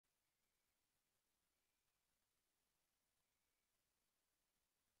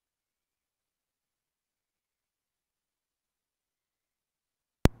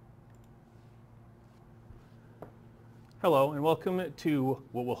Hello and welcome to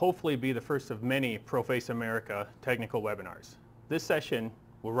what will hopefully be the first of many ProFace America technical webinars. This session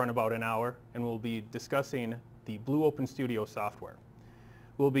will run about an hour and we'll be discussing the Blue Open Studio software.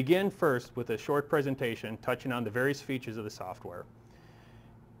 We'll begin first with a short presentation touching on the various features of the software.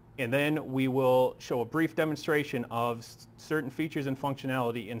 And then we will show a brief demonstration of certain features and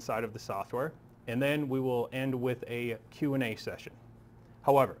functionality inside of the software. And then we will end with a Q&A session.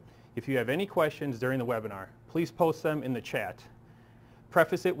 However, if you have any questions during the webinar, please post them in the chat.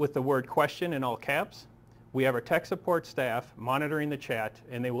 Preface it with the word question in all caps. We have our tech support staff monitoring the chat,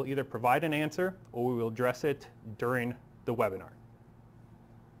 and they will either provide an answer or we will address it during the webinar.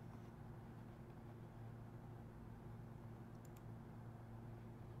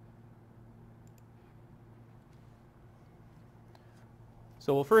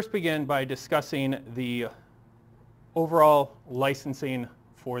 So we'll first begin by discussing the overall licensing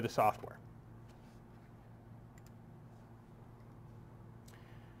for the software.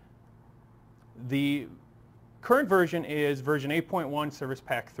 The current version is version 8.1 Service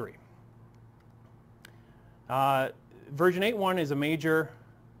Pack 3. Version 8.1 is a major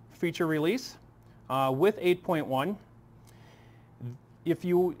feature release. With 8.1, if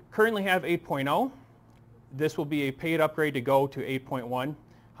you currently have 8.0, this will be a paid upgrade to go to 8.1.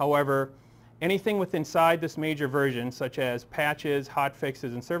 However, anything with inside this major version, such as patches,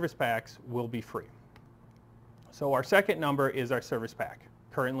 hotfixes, and service packs, will be free. So our second number is our service pack,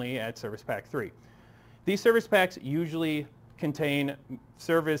 currently at Service Pack 3. These service packs usually contain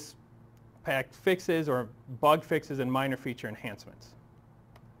service pack fixes or bug fixes and minor feature enhancements.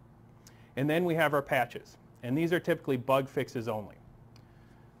 And then we have our patches, and these are typically bug fixes only.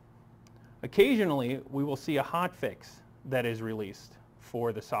 Occasionally, we will see a hotfix that is released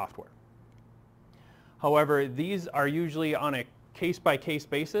for the software. However, these are usually on a case-by-case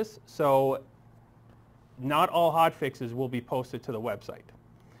basis, so not all hotfixes will be posted to the website.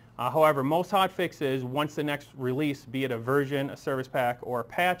 However, most hotfixes, once the next release, be it a version, a service pack, or a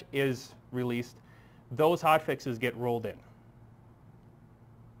patch is released, those hotfixes get rolled in.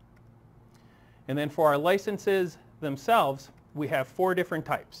 And then for our licenses themselves, we have 4 different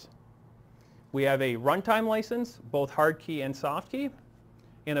types. We have a runtime license, both hard key and soft key,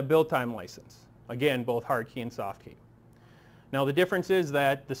 and a build time license. Again, both hard key and soft key. Now the difference is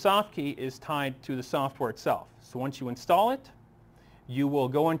that the soft key is tied to the software itself. So once you install it, you will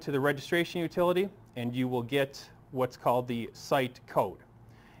go into the registration utility and you will get what's called the site code.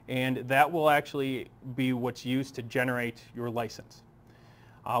 And that will actually be what's used to generate your license.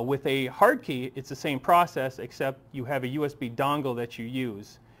 With a hard key, it's the same process, except you have a USB dongle that you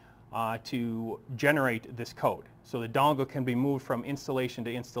use to generate this code. So the dongle can be moved from installation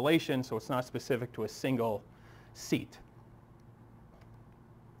to installation, so it's not specific to a single seat.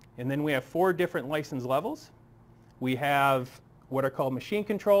 And then we have 4 different license levels. We have what are called machine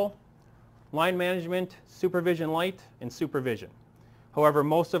control, line management, supervision light, and supervision. However,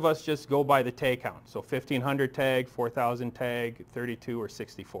 most of us just go by the tag count, so 1500 tag, 4000 tag, 32, or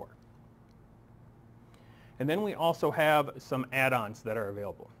 64. And then we also have some add-ons that are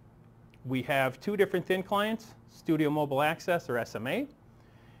available. We have 2 different thin clients, Studio Mobile Access, or SMA,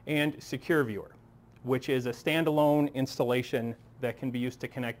 and Secure Viewer, which is a standalone installation that can be used to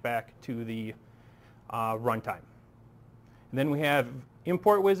connect back to the runtime. And then we have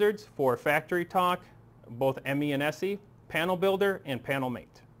import wizards for Factory Talk, both ME and SE, Panel Builder, and Panel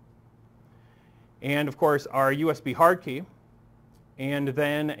Mate. And of course our USB hard key, and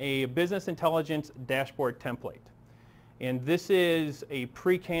then a business intelligence dashboard template. And this is a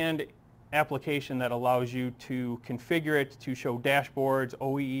pre-canned application that allows you to configure it to show dashboards,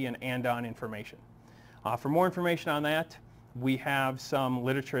 OEE, and AND-ON information. For more information on that, we have some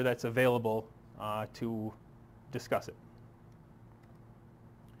literature that's available to discuss it.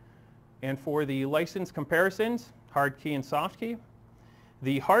 And for the license comparisons, hard key and soft key,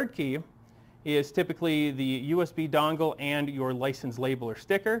 the hard key is typically the USB dongle and your license label or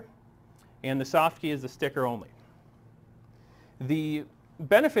sticker, and the soft key is the sticker only. The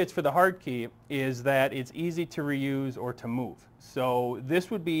benefits for the hard key is that it's easy to reuse or to move. So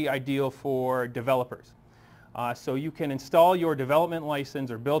this would be ideal for developers. So you can install your development license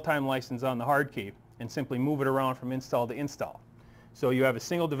or build time license on the hard key and simply move it around from install to install. So you have a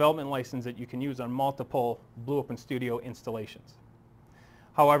single development license that you can use on multiple Blue Open Studio installations.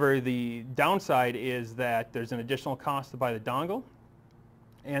 However, the downside is that there's an additional cost to buy the dongle,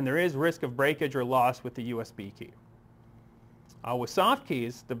 and there is risk of breakage or loss with the USB key. With soft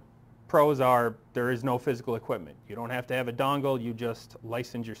keys, the pros are there is no physical equipment. You don't have to have a dongle, you just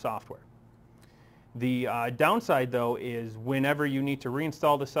license your software. The downside, though, is whenever you need to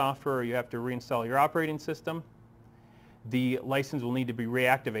reinstall the software or you have to reinstall your operating system, the license will need to be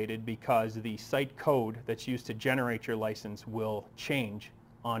reactivated because the site code that's used to generate your license will change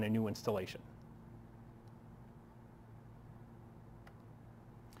on a new installation.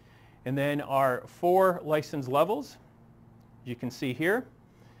 And then our 4 license levels, you can see here,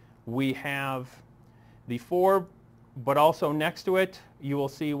 we have the 4, but also next to it, you will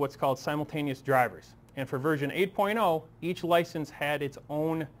see what's called simultaneous drivers. And for version 8.0, each license had its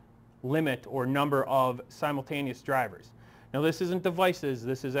own limit or number of simultaneous drivers. Now this isn't devices,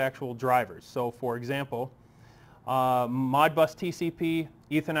 this is actual drivers. So for example, Modbus TCP,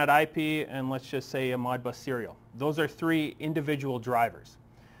 Ethernet IP, and let's just say a Modbus serial. Those are 3 individual drivers.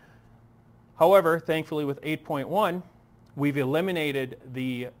 However, thankfully with 8.1, we've eliminated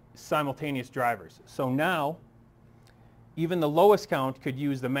the simultaneous drivers. So now, even the lowest count could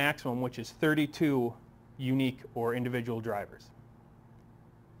use the maximum, which is 32 unique or individual drivers.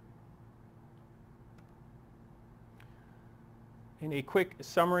 In a quick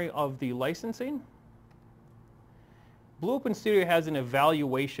summary of the licensing, Blue Open Studio has an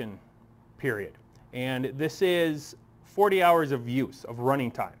evaluation period, and this is 40 hours of use, of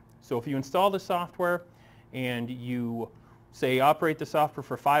running time. So if you install the software and you say operate the software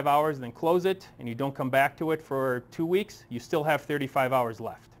for 5 hours and then close it and you don't come back to it for 2 weeks, you still have 35 hours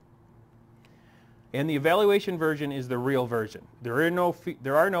left. And the evaluation version is the real version. There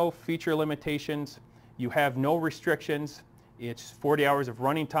are no feature limitations. You have no restrictions. It's 40 hours of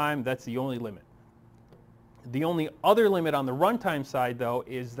running time. That's the only limit. The only other limit on the runtime side, though,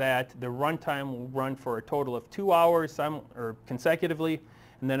 is that the runtime will run for a total of 2 hours consecutively,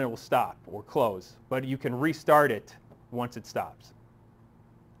 and then it will stop or close. But you can restart it once it stops.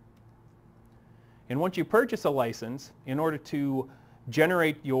 And once you purchase a license, in order to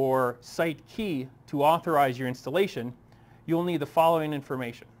generate your site key to authorize your installation, you'll need the following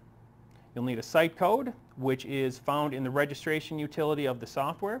information. You'll need a site code, which is found in the registration utility of the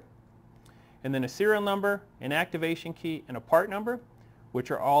software, and then a serial number, an activation key, and a part number, which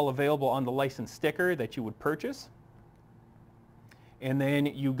are all available on the license sticker that you would purchase. And then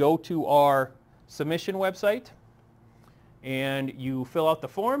you go to our submission website and you fill out the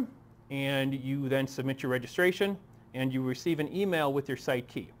form, and you then submit your registration, and you receive an email with your site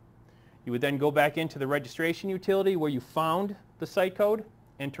key. You would then go back into the registration utility where you found the site code,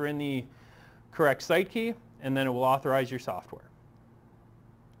 enter in the correct site key, and then it will authorize your software.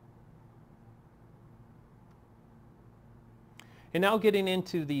 And now getting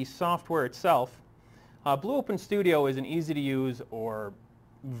into the software itself, Blue Open Studio is an easy to use or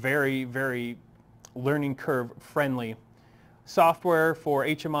very, very learning curve friendly software for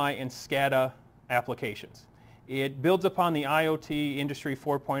HMI and SCADA applications. It builds upon the IoT Industry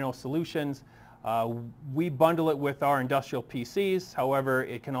 4.0 solutions. We bundle it with our industrial PCs. However,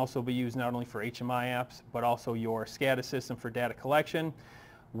 it can also be used not only for HMI apps, but also your SCADA system for data collection.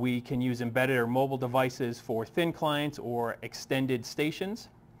 We can use embedded or mobile devices for thin clients or extended stations.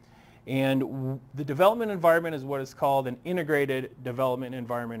 And the development environment is what is called an integrated development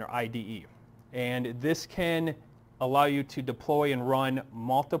environment, or IDE. And this can allow you to deploy and run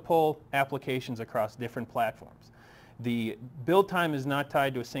multiple applications across different platforms. The build time is not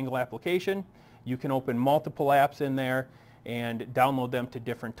tied to a single application. You can open multiple apps in there and download them to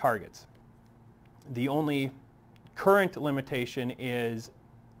different targets. The only current limitation is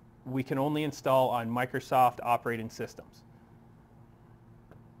we can only install on Microsoft operating systems.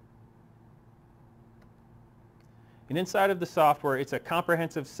 And inside of the software, it's a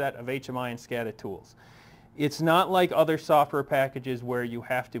comprehensive set of HMI and SCADA tools. It's not like other software packages where you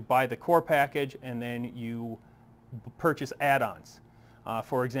have to buy the core package and then you purchase add-ons.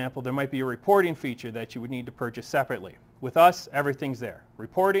 For example, there might be a reporting feature that you would need to purchase separately. With us, everything's there.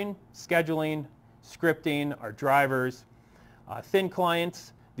 Reporting, scheduling, scripting, our drivers, thin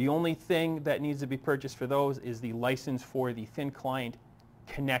clients. The only thing that needs to be purchased for those is the license for the thin client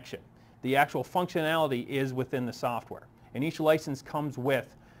connection. The actual functionality is within the software. And each license comes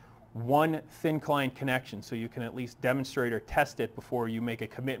with one thin client connection, so you can at least demonstrate or test it before you make a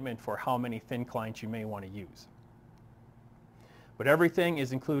commitment for how many thin clients you may want to use. But everything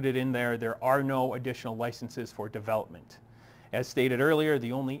is included in there. There are no additional licenses for development. As stated earlier,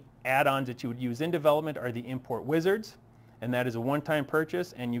 the only add-ons that you would use in development are the import wizards, and that is a one-time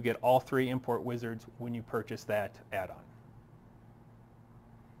purchase, and you get all 3 import wizards when you purchase that add-on.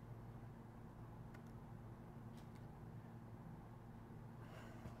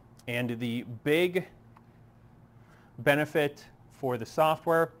 And the big benefit for the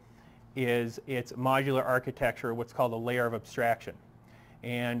software is its modular architecture, what's called a layer of abstraction.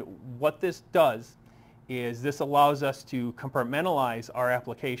 And what this does is this allows us to compartmentalize our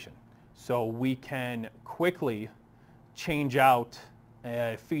application. So we can quickly change out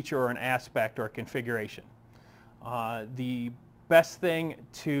a feature or an aspect or a configuration. The best way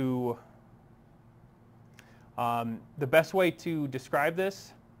to describe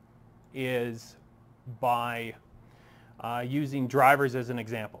this is by using drivers as an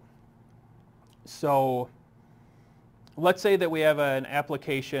example. So let's say that we have an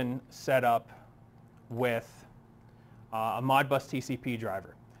application set up with a Modbus TCP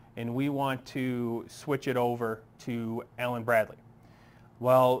driver, and we want to switch it over to Allen Bradley.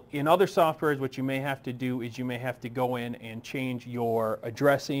 Well, in other softwares, what you may have to do is you may have to go in and change your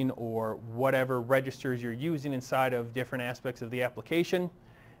addressing or whatever registers you're using inside of different aspects of the application,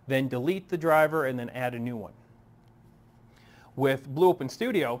 then delete the driver and then add a new one. With Blue Open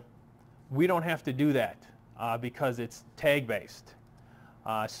Studio, we don't have to do that because it's tag-based.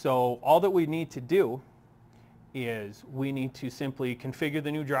 So all that we need to do is we need to simply configure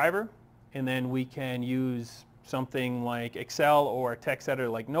the new driver, and then we can use something like Excel or a text editor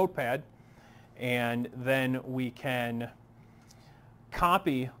like Notepad, and then we can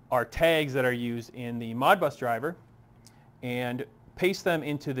copy our tags that are used in the Modbus driver and paste them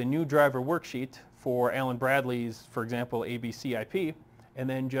into the new driver worksheet for Allen Bradley's, for example, ABC IP, and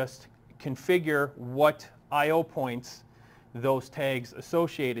then just configure what I/O points those tags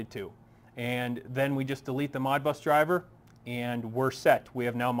associated to. And then we just delete the Modbus driver and we're set. We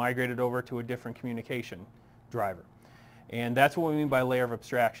have now migrated over to a different communication driver. And that's what we mean by layer of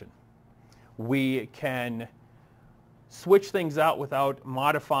abstraction. We can switch things out without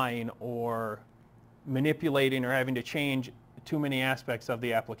modifying or manipulating or having to change too many aspects of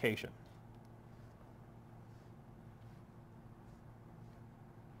the application.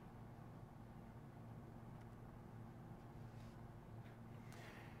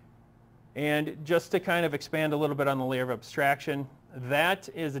 And just to kind of expand a little bit on the layer of abstraction, that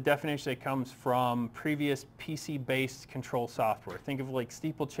is a definition that comes from previous PC-based control software. Think of like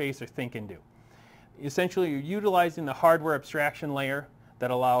Steeplechase or Think and Do. Essentially, you're utilizing the hardware abstraction layer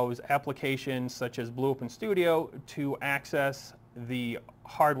that allows applications such as Blue Open Studio to access the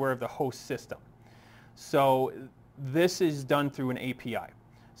hardware of the host system. So this is done through an API.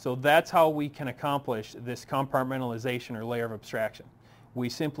 So that's how we can accomplish this compartmentalization or layer of abstraction. We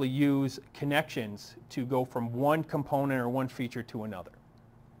simply use connections to go from one component or one feature to another.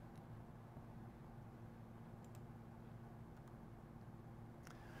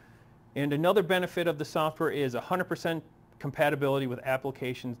 And another benefit of the software is 100% compatibility with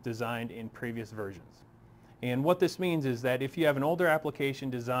applications designed in previous versions. And what this means is that if you have an older application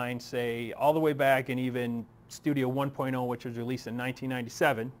designed, say, all the way back in even Studio 1.0, which was released in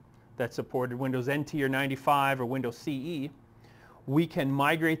 1997, that supported Windows NT or 95 or Windows CE, we can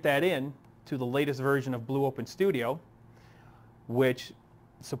migrate that in to the latest version of Blue Open Studio, which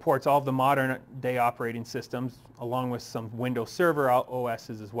supports all of the modern day operating systems along with some Windows Server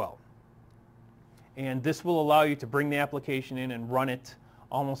OSs as well. And this will allow you to bring the application in and run it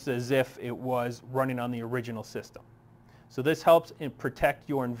almost as if it was running on the original system. So this helps protect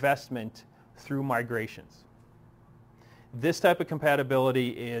your investment through migrations. This type of compatibility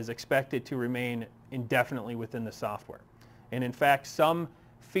is expected to remain indefinitely within the software. And in fact, some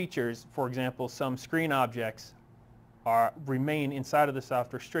features, for example, some screen objects remain inside of the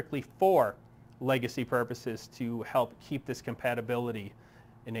software strictly for legacy purposes to help keep this compatibility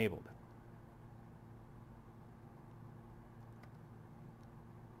enabled.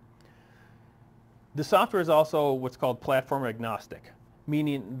 The software is also what's called platform agnostic,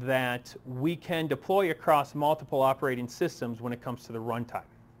 meaning that we can deploy across multiple operating systems when it comes to the runtime.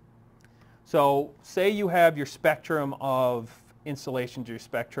 So say you have your spectrum of installations, your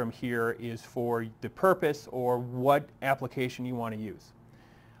spectrum here is for the purpose or what application you want to use.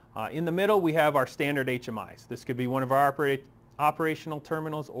 In the middle we have our standard HMIs. This could be one of our operational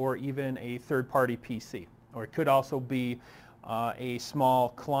terminals or even a third-party PC. Or it could also be a small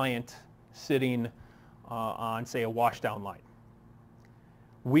client sitting on, say, a washdown line.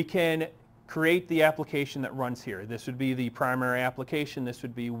 We can create the application that runs here. This would be the primary application. This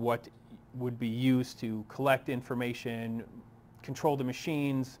would be what would be used to collect information, control the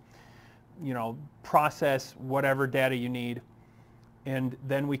machines, process whatever data you need, and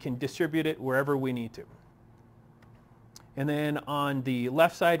then we can distribute it wherever we need to. And then on the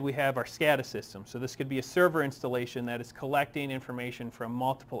left side we have our SCADA system. So this could be a server installation that is collecting information from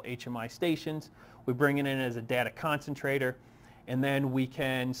multiple HMI stations. We bring it in as a data concentrator, and then we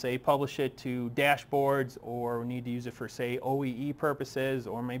can, say, publish it to dashboards, or we need to use it for, say, OEE purposes,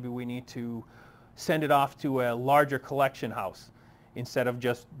 or maybe we need to send it off to a larger collection house instead of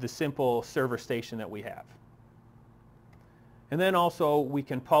just the simple server station that we have. And then also we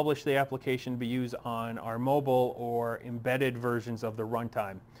can publish the application to be used on our mobile or embedded versions of the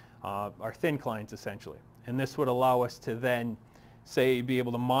runtime, our thin clients essentially. And this would allow us to then, say, be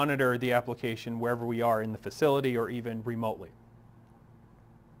able to monitor the application wherever we are in the facility or even remotely.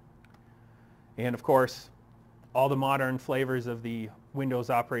 And of course, all the modern flavors of the Windows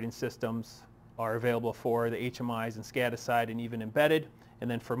operating systems are available for the HMIs and SCADA side and even embedded.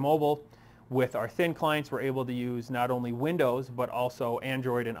 And then for mobile, with our thin clients, we're able to use not only Windows, but also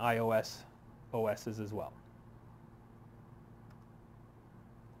Android and iOS OSs as well.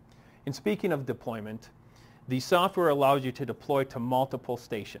 And speaking of deployment, the software allows you to deploy to multiple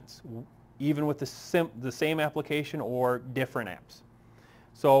stations, even with the same application or different apps.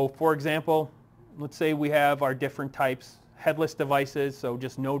 So for example, let's say we have our different types, headless devices, so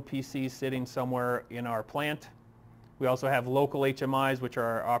just node PCs sitting somewhere in our plant. We also have local HMIs, which are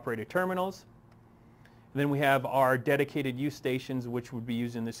our operated terminals. And then we have our dedicated use stations, which would be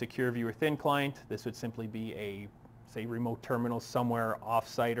using the Secure Viewer Thin client. This would simply be a, say, remote terminal somewhere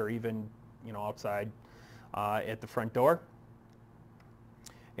off-site or even, outside at the front door.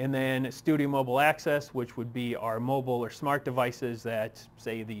 And then Studio Mobile Access, which would be our mobile or smart devices that,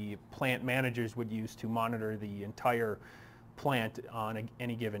 say, the plant managers would use to monitor the entire plant on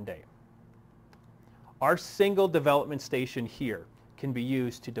any given day. Our single development station here can be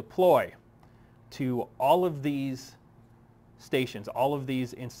used to deploy to all of these stations, all of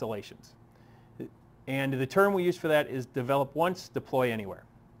these installations. And the term we use for that is develop once, deploy anywhere.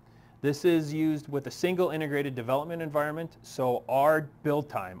 This is used with a single integrated development environment, so our build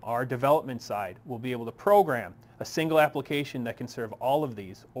time, our development side, will be able to program a single application that can serve all of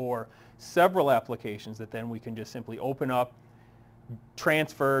these, or several applications that then we can just simply open up,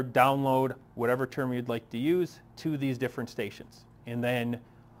 transfer, download, whatever term you'd like to use, to these different stations. And then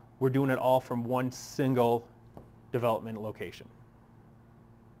we're doing it all from one single development location.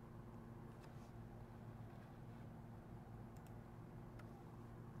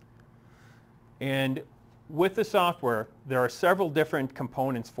 And with the software, there are several different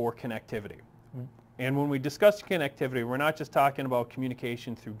components for connectivity. And when we discuss connectivity, we're not just talking about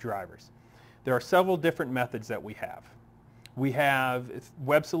communication through drivers. There are several different methods that we have. We have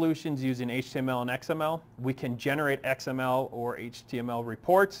web solutions using HTML and XML. We can generate XML or HTML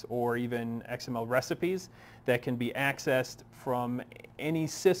reports or even XML recipes that can be accessed from any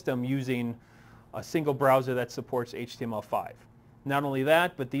system using a single browser that supports HTML5. Not only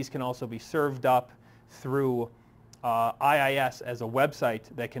that, but these can also be served up through IIS as a website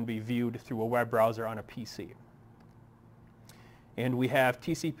that can be viewed through a web browser on a PC. And we have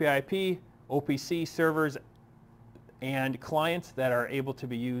TCP/IP, OPC servers, and clients that are able to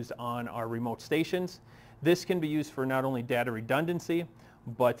be used on our remote stations. This can be used for not only data redundancy,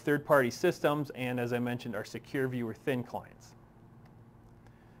 but third-party systems, and as I mentioned, our Secure Viewer Thin clients.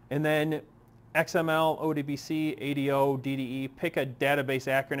 And then XML, ODBC, ADO, DDE, pick a database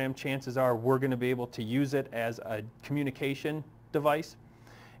acronym. Chances are we're going to be able to use it as a communication device.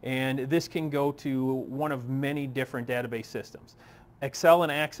 And this can go to one of many different database systems. Excel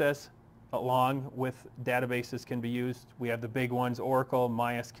and Access, along with databases, can be used. We have the big ones, Oracle,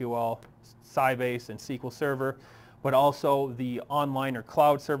 MySQL, Sybase, and SQL Server, but also the online or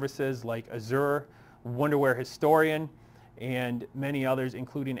cloud services like Azure, Wonderware Historian, and many others,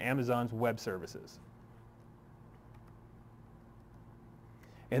 including Amazon's web services.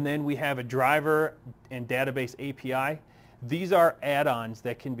 And then we have a driver and database API. These are add-ons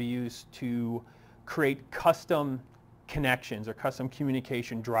that can be used to create custom connections or custom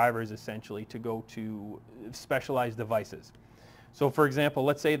communication drivers, essentially, to go to specialized devices. So for example,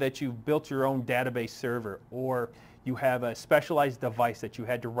 let's say that you've built your own database server, or you have a specialized device that you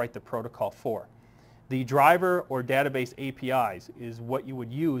had to write the protocol for. The driver or database APIs is what you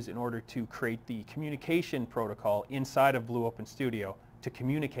would use in order to create the communication protocol inside of Blue Open Studio to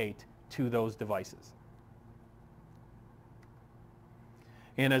communicate to those devices.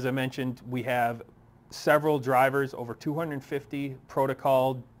 And as I mentioned, we have several drivers, over 250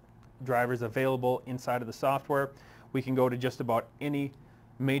 protocol drivers available inside of the software. We can go to just about any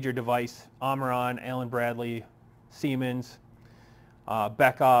major device, Omron, Allen Bradley, Siemens,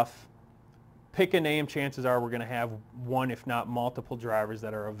 Beckhoff. Pick a name, chances are we're going to have one, if not multiple drivers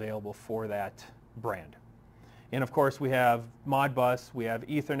that are available for that brand. And of course we have Modbus, we have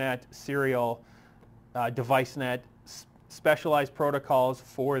Ethernet, Serial, DeviceNet, specialized protocols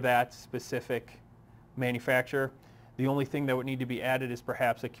for that specific manufacturer. The only thing that would need to be added is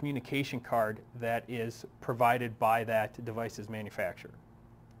perhaps a communication card that is provided by that device's manufacturer.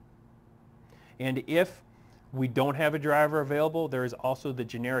 And if we don't have a driver available, there is also the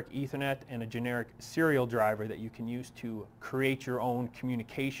generic Ethernet and a generic serial driver that you can use to create your own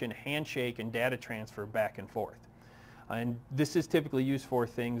communication, handshake, and data transfer back and forth. And this is typically used for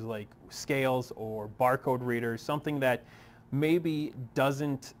things like scales or barcode readers, something that maybe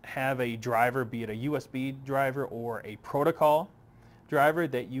doesn't have a driver, be it a USB driver or a protocol driver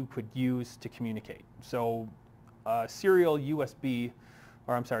that you could use to communicate. So a serial barcode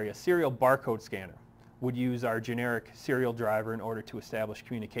scanner would use our generic serial driver in order to establish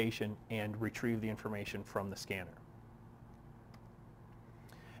communication and retrieve the information from the scanner.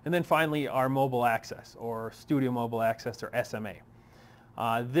 And then finally, our mobile access, or Studio Mobile Access, or SMA.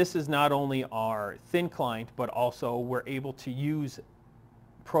 This is not only our thin client, but also we're able to use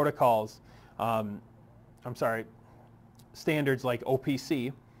protocols, standards like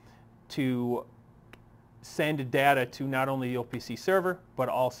OPC to send data to not only the OPC server, but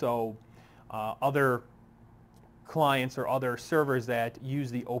also other clients or other servers that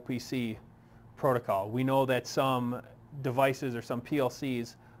use the OPC protocol. We know that some devices or some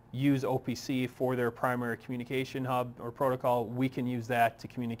PLCs use OPC for their primary communication hub or protocol. We can use that to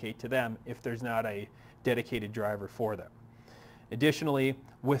communicate to them if there's not a dedicated driver for them. Additionally,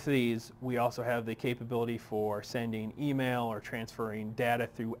 with these, we also have the capability for sending email or transferring data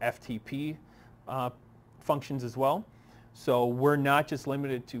through FTP functions as well. So we're not just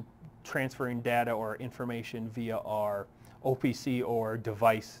limited to transferring data or information via our OPC or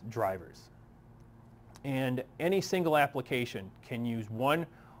device drivers. And any single application can use one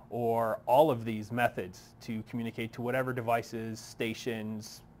or all of these methods to communicate to whatever devices,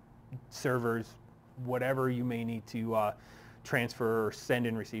 stations, servers, whatever you may need to transfer or send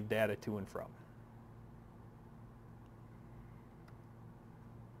and receive data to and from.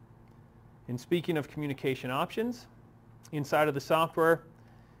 And speaking of communication options, inside of the software,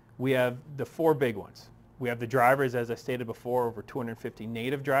 we have the four big ones. We have the drivers, as I stated before, over 250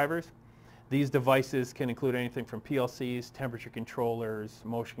 native drivers. These devices can include anything from PLCs, temperature controllers,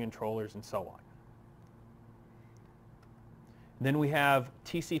 motion controllers, and so on. Then we have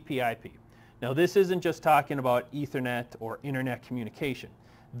TCP/IP. Now this isn't just talking about Ethernet or internet communication.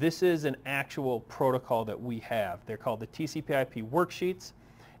 This is an actual protocol that we have. They're called the TCP/IP worksheets,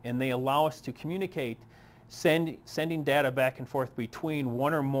 and they allow us to communicate sending data back and forth between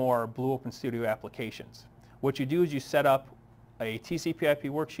one or more Blue Open Studio applications. What you do is you set up a TCP/IP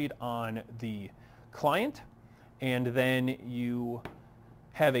worksheet on the client, and then you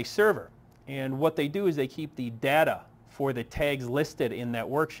have a server. And what they do is they keep the data for the tags listed in that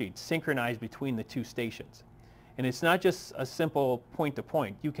worksheet synchronized between the two stations. And it's not just a simple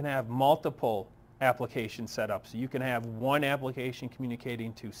point-to-point. You can have multiple applications set up. So you can have one application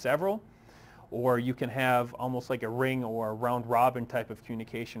communicating to several, or you can have almost like a ring or a round-robin type of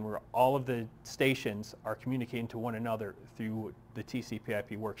communication where all of the stations are communicating to one another through the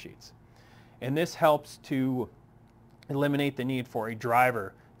TCP/IP worksheets. And this helps to eliminate the need for a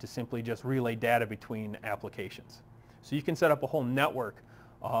driver to simply just relay data between applications. So you can set up a whole network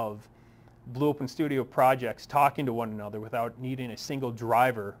of Blue Open Studio projects talking to one another without needing a single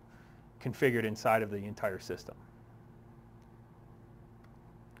driver configured inside of the entire system.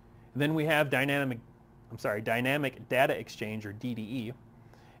 Then we have Dynamic Data Exchange, or DDE,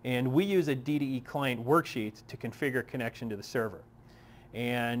 and we use a DDE client worksheet to configure connection to the server.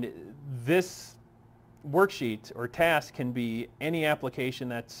 And this worksheet or task can be any application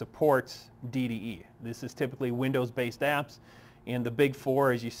that supports DDE. This is typically Windows-based apps, and the big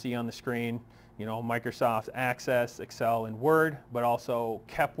four, as you see on the screen, Microsoft Access, Excel, and Word, but also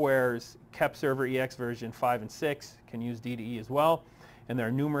Kepware's Kepserver EX version 5 and 6 can use DDE as well. And there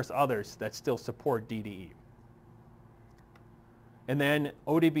are numerous others that still support DDE. And then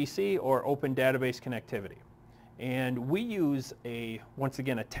ODBC, or Open Database Connectivity. And we use once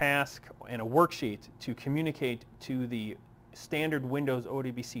again a task and a worksheet to communicate to the standard Windows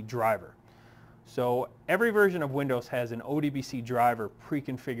ODBC driver. So every version of Windows has an ODBC driver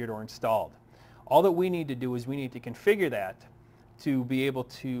pre-configured or installed. All that we need to do is we need to configure that to be able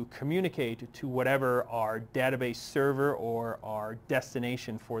to communicate to whatever our database server or our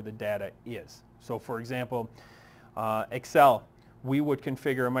destination for the data is. So for example, Excel, we would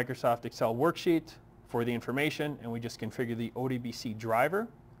configure a Microsoft Excel worksheet for the information, and we just configure the ODBC driver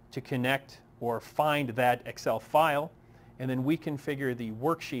to connect or find that Excel file, and then we configure the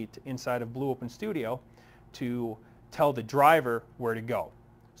worksheet inside of Blue Open Studio to tell the driver where to go.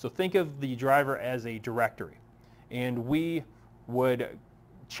 So think of the driver as a directory, and we would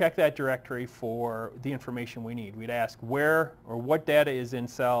check that directory for the information we need. We'd ask where or what data is in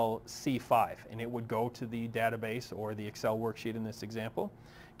cell C5, and it would go to the database or the Excel worksheet in this example,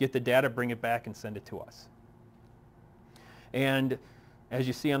 get the data, bring it back, and send it to us. And as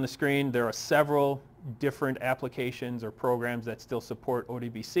you see on the screen, there are several different applications or programs that still support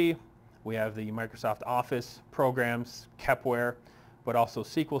ODBC. We have the Microsoft Office programs, Kepware, but also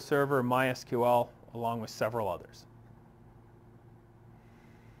SQL Server, MySQL, along with several others.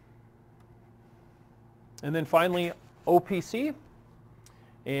 And then finally, OPC.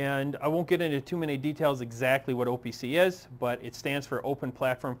 And I won't get into too many details exactly what OPC is, but it stands for Open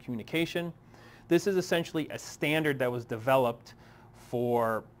Platform Communication. This is essentially a standard that was developed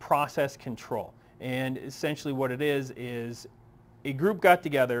for process control. And essentially what it is a group got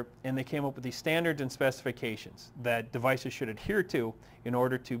together and they came up with these standards and specifications that devices should adhere to in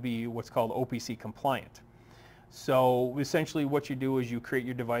order to be what's called OPC compliant. So essentially what you do is you create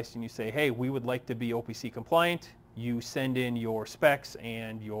your device and you say, hey, we would like to be OPC compliant. You send in your specs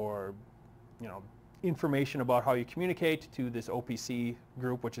and your information about how you communicate to this OPC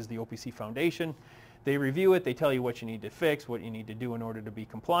group, which is the OPC Foundation. They review it, they tell you what you need to fix, what you need to do in order to be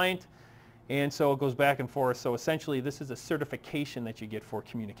compliant. And so it goes back and forth. So essentially this is a certification that you get for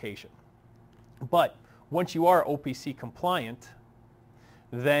communication. But once you are OPC compliant,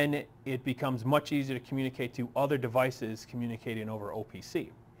 then it becomes much easier to communicate to other devices communicating over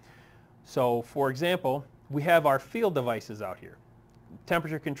OPC. So for example, we have our field devices out here.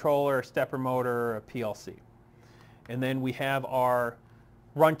 Temperature controller, a stepper motor, a PLC. And then we have our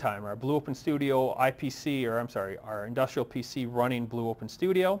runtime, our Blue Open Studio IPC, or I'm sorry, our industrial PC running Blue Open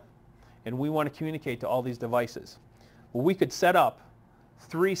Studio. And we want to communicate to all these devices. Well, we could set up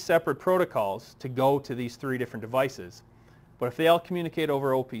 3 separate protocols to go to these 3 different devices. But if they all communicate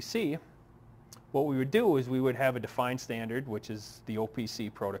over OPC, what we would do is we would have a defined standard, which is the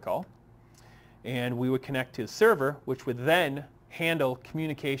OPC protocol. And we would connect to the server, which would then handle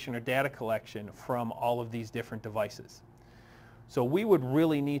communication or data collection from all of these different devices. So we would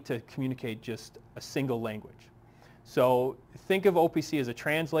really need to communicate just a single language. So think of OPC as a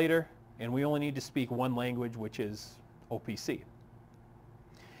translator, and we only need to speak one language, which is OPC.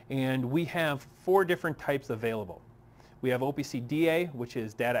 And we have 4 different types available. We have OPC DA, which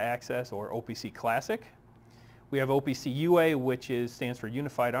is Data Access, or OPC Classic. We have OPC UA, which stands for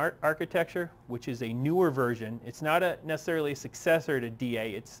Unified Architecture, which is a newer version. It's not necessarily a successor to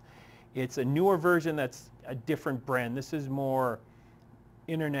DA. It's a newer version that's a different brand. This is more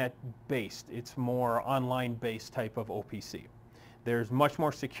internet-based. It's more online-based type of OPC. There's much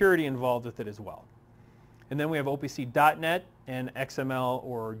more security involved with it as well. And then we have OPC.NET and XML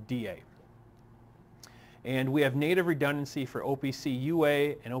or DA. And we have native redundancy for OPC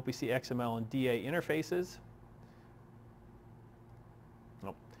UA and OPC XML and DA interfaces.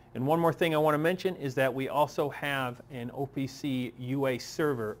 And one more thing I want to mention is that we also have an OPC UA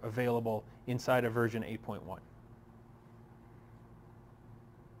server available inside of version 8.1.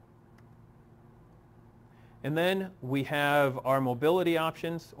 And then we have our mobility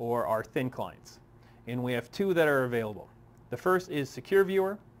options, or our thin clients. And we have 2 that are available. The first is Secure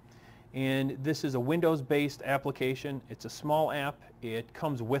Viewer. And this is a Windows-based application. It's a small app. It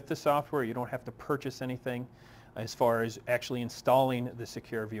comes with the software. You don't have to purchase anything as far as actually installing the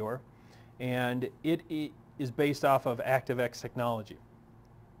Secure Viewer. And it is based off of ActiveX technology.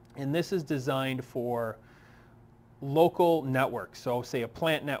 And this is designed for local networks, so say a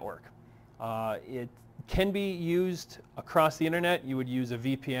plant network. It can be used across the internet. You would use a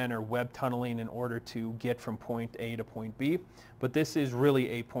VPN or web tunneling in order to get from point A to point B, but this is really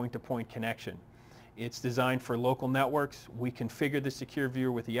a point-to-point connection. It's designed for local networks. We configure the Secure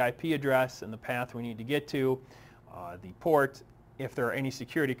Viewer with the IP address and the path we need to get to, the port, if there are any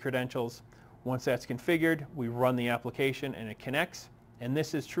security credentials. Once that's configured, we run the application and it connects, and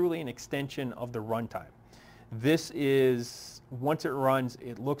this is truly an extension of the runtime. This is, once it runs,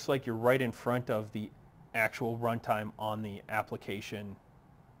 it looks like you're right in front of the actual runtime on the application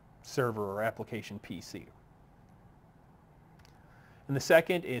server or application PC. And the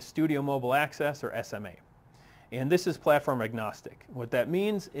second is Studio Mobile Access, or SMA. And this is platform agnostic. What that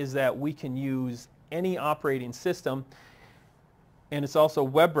means is that we can use any operating system, and it's also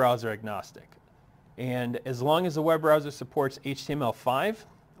web browser agnostic. And as long as the web browser supports HTML5,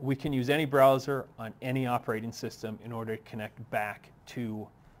 we can use any browser on any operating system in order to connect back to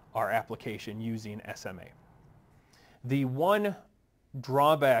our application using SMA. The one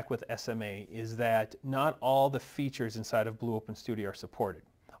drawback with SMA is that not all the features inside of Blue Open Studio are supported.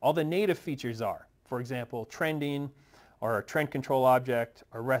 All the native features are. For example, trending, or a trend control object,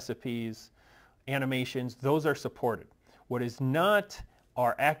 or recipes, animations, those are supported. What is not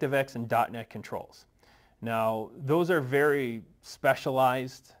are ActiveX and .NET controls. Now, those are very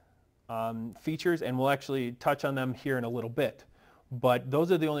specialized features, and we'll actually touch on them here in a little bit. But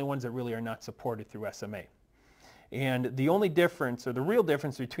those are the only ones that really are not supported through SMA. And the only difference, or the real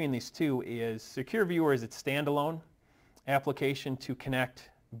difference between these two, is Secure Viewer is its standalone application to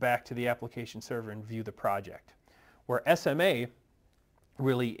connect back to the application server and view the project, where SMA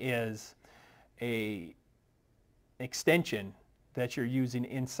really is an extension that you're using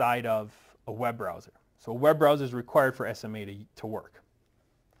inside of a web browser. So a web browser is required for SMA to work.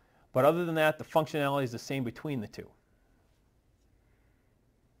 But other than that, the functionality is the same between the two.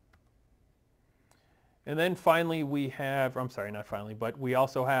 And then finally we have, I'm sorry, not finally, but we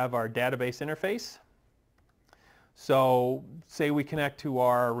also have our database interface. So say we connect to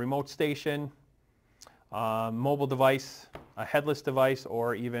our remote station, mobile device, a headless device,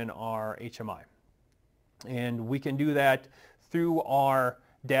 or even our HMI. And we can do that through our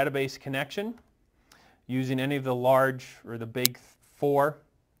database connection using any of the large or the big four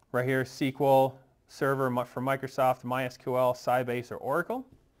right here: SQL Server for Microsoft, MySQL, Sybase, or Oracle.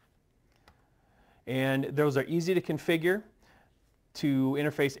 And those are easy to configure to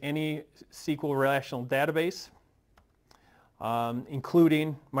interface any SQL relational database,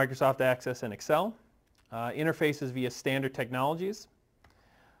 including Microsoft Access and Excel. Interfaces via standard technologies.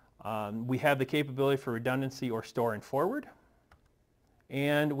 We have the capability for redundancy or store and forward.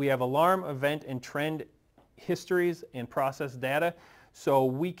 And we have alarm, event, and trend histories and process data. So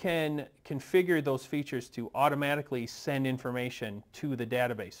we can configure those features to automatically send information to the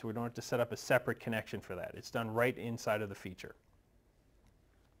database. So we don't have to set up a separate connection for that. It's done right inside of the feature.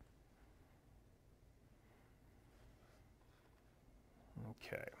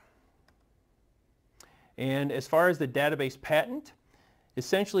 Okay. And as far as the database patent,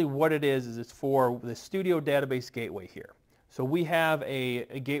 essentially what it is it's for the Studio Database Gateway here. So we have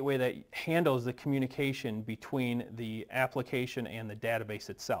a gateway that handles the communication between the application and the database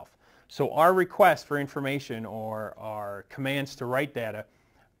itself. So our requests for information or our commands to write data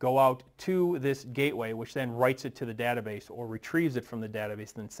go out to this gateway, which then writes it to the database or retrieves it from the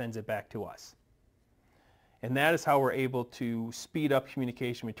database and then sends it back to us. And that is how we're able to speed up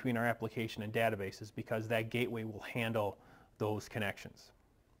communication between our application and databases, because that gateway will handle those connections.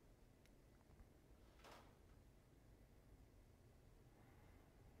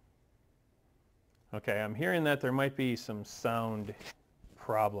 Okay, I'm hearing that there might be some sound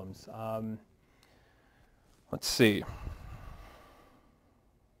problems. Let's see.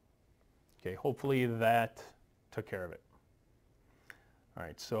 Okay, hopefully that took care of it. All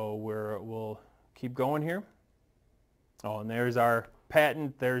right, so we'll keep going here. Oh, and there's our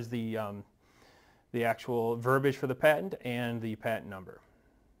patent. There's the actual verbiage for the patent and the patent number.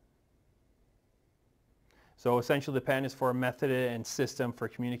 So essentially the patent is for a method and system for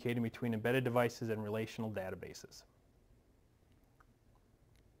communicating between embedded devices and relational databases.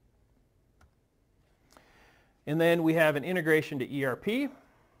 And then we have an integration to ERP.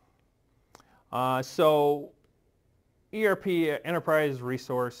 So ERP, Enterprise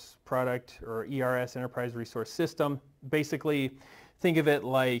Resource Product, or ERS, Enterprise Resource System, basically think of it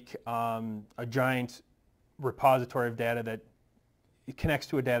like a giant repository of data that connects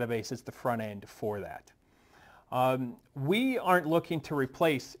to a database. It's the front end for that. We aren't looking to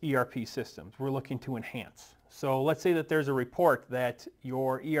replace ERP systems. We're looking to enhance. So let's say that there's a report that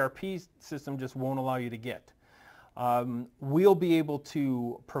your ERP system just won't allow you to get. We'll be able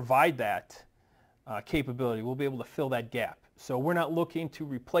to provide that capability. We'll be able to fill that gap. So we're not looking to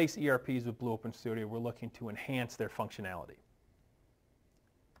replace ERPs with Blue Open Studio. We're looking to enhance their functionality.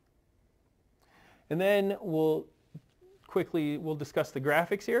 And then we'll discuss the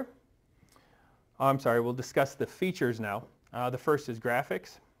graphics here. I'm sorry, we'll discuss the features now. The first is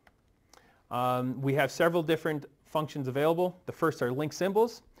graphics. We have several different functions available. The first are link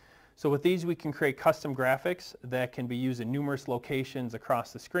symbols. So with these we can create custom graphics that can be used in numerous locations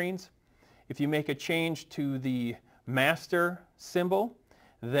across the screens. If you make a change to the master symbol,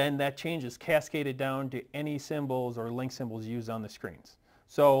 then that change is cascaded down to any symbols or link symbols used on the screens.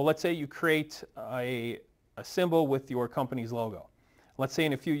 So let's say you create a symbol with your company's logo. Let's say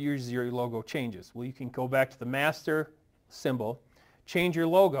in a few years your logo changes. Well, you can go back to the master symbol, change your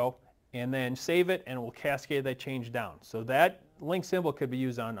logo, and then save it, and it will cascade that change down. So that link symbol could be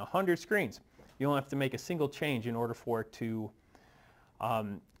used on 100 screens. You don't have to make a single change in order for it to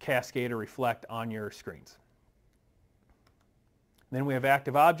cascade or reflect on your screens. Then we have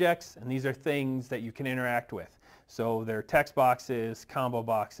active objects, and these are things that you can interact with. So they're text boxes, combo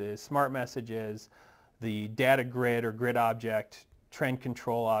boxes, smart messages, the data grid or grid object, trend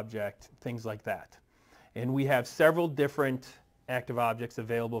control object, things like that. And we have several different active objects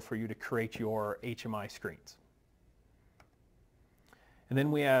available for you to create your HMI screens. And then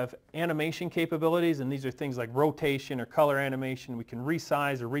we have animation capabilities, and these are things like rotation or color animation. We can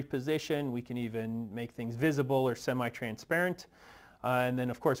resize or reposition. We can even make things visible or semi-transparent. And then,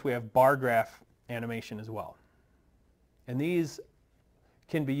 of course, we have bar graph animation as well. And these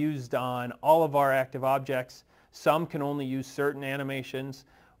can be used on all of our active objects. Some can only use certain animations,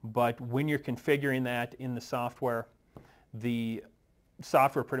 but when you're configuring that in the software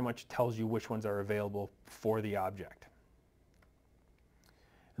pretty much tells you which ones are available for the object.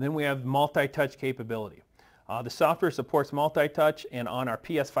 And then we have multi-touch capability. The software supports multi-touch, and on our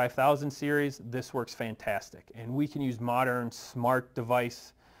PS5000 series, this works fantastic. And we can use modern smart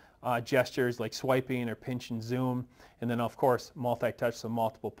device gestures like swiping or pinch and zoom, and then of course multi-touch, so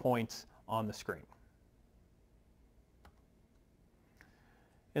multiple points on the screen.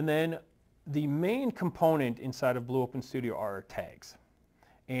 And then the main component inside of Blue Open Studio are our tags.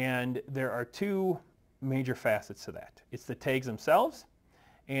 And there are two major facets to that. It's the tags themselves,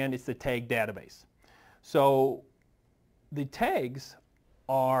 and it's the tag database. So the tags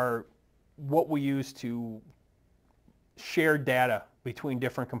are what we use to share data between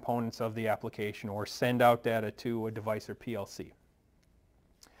different components of the application or send out data to a device or PLC.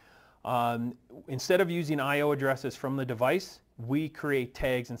 Instead of using I/O addresses from the device, we create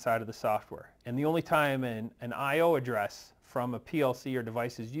tags inside of the software. And the only time an I/O address from a PLC or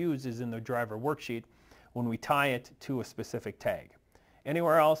device is used is in the driver worksheet when we tie it to a specific tag.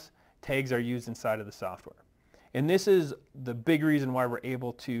 Anywhere else, tags are used inside of the software. And this is the big reason why we're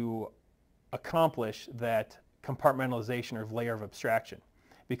able to accomplish that compartmentalization or layer of abstraction,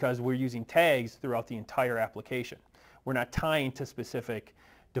 because we're using tags throughout the entire application. We're not tying to specific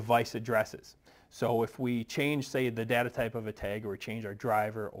device addresses. So if we change, say, the data type of a tag, or we change our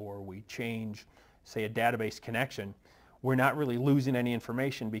driver, or we change, say, a database connection, we're not really losing any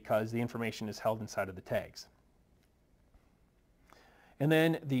information because the information is held inside of the tags. And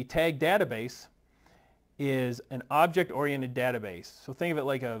then the tag database is an object-oriented database. So think of it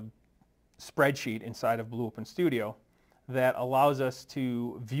like a spreadsheet inside of Blue Open Studio that allows us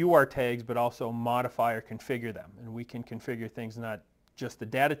to view our tags but also modify or configure them. And we can configure things not just the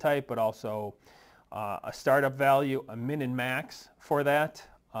data type, but also a startup value, a min and max for that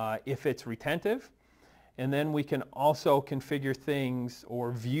if it's retentive. And then we can also configure things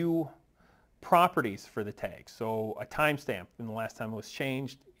or view properties for the tag. So a timestamp, when the last time it was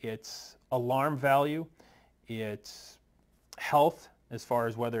changed, its alarm value, its health as far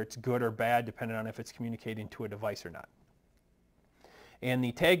as whether it's good or bad, depending on if it's communicating to a device or not. And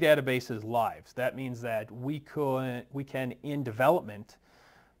the tag database is live. So that means that we can, in development,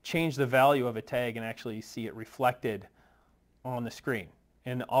 change the value of a tag and actually see it reflected on the screen.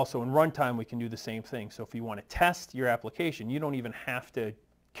 And also in runtime, we can do the same thing. So if you want to test your application, you don't even have to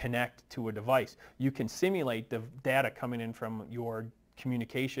connect to a device. You can simulate the data coming in from your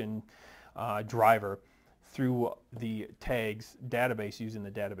communication driver through the tags database using the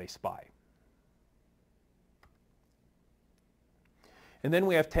database SPI. And then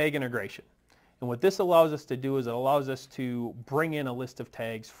we have tag integration. And what this allows us to do is it allows us to bring in a list of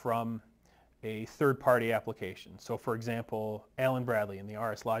tags from a third-party application. So for example, Allen Bradley in the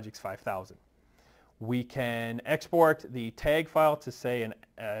RS Logix 5000. We can export the tag file to, say, an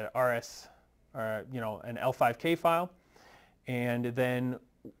RS, an L5K file, and then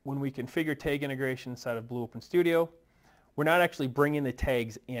when we configure tag integration inside of Blue Open Studio, we're not actually bringing the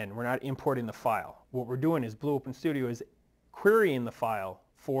tags in. We're not importing the file. What we're doing is Blue Open Studio is querying the file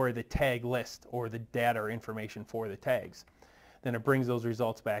for the tag list or the data or information for the tags. Then it brings those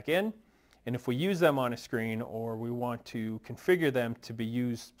results back in, and if we use them on a screen or we want to configure them to be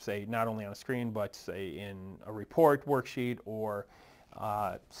used, say, not only on a screen but say in a report worksheet or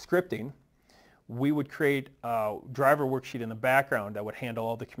scripting, we would create a driver worksheet in the background that would handle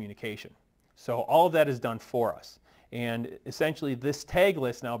all the communication. So all of that is done for us. And essentially this tag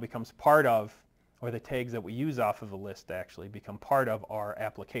list now becomes part of, or the tags that we use off of the list actually become part of our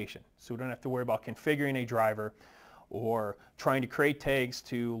application. So we don't have to worry about configuring a driver or trying to create tags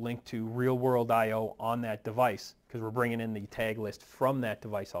to link to real-world I/O on that device, because we're bringing in the tag list from that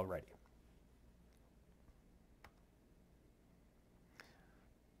device already.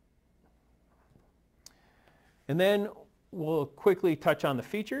 And then we'll quickly touch on the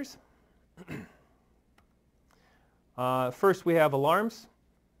features. First, we have alarms.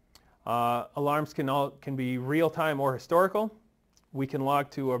 Alarms can be real-time or historical. We can log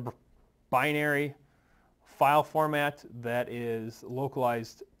to a binary file format that is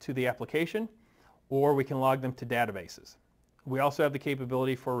localized to the application, or we can log them to databases. We also have the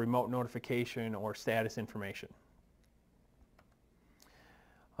capability for remote notification or status information.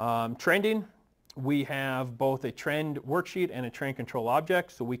 Trending. we have both a trend worksheet and a trend control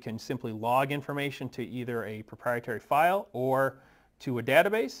object, so we can simply log information to either a proprietary file or to a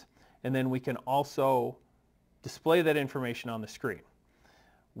database, and then we can also display that information on the screen.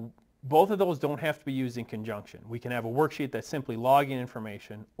 Both of those don't have to be used in conjunction. We can have a worksheet that's simply logging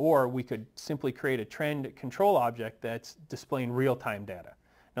information, or we could simply create a trend control object that's displaying real-time data.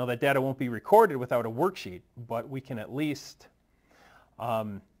 Now that data won't be recorded without a worksheet, but we can at least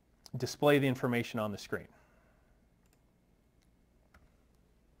display the information on the screen.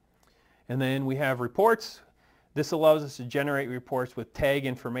 And then we have reports. This allows us to generate reports with tag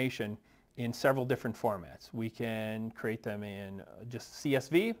information in several different formats. We can create them in just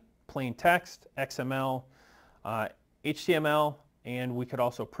CSV, plain text, XML, HTML, and we could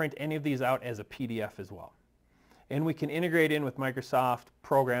also print any of these out as a PDF as well. And we can integrate in with Microsoft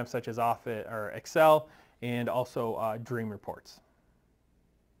programs such as Office or Excel, and also Dream Reports.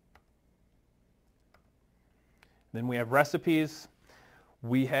 Then we have recipes.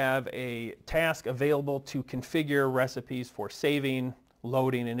 We have a task available to configure recipes for saving,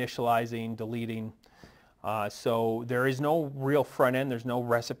 loading, initializing, deleting. So there is no real front end, there's no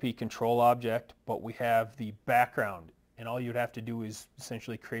recipe control object, but we have the background, and all you'd have to do is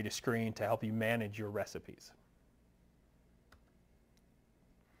essentially create a screen to help you manage your recipes.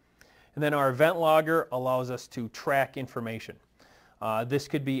 And then our event logger allows us to track information. This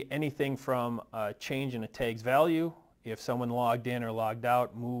could be anything from a change in a tag's value, if someone logged in or logged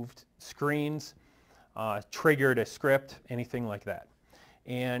out, moved screens, triggered a script, anything like that.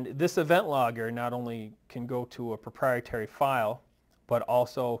 And this event logger not only can go to a proprietary file, but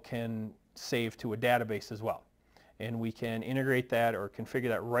also can save to a database as well. And we can integrate that or configure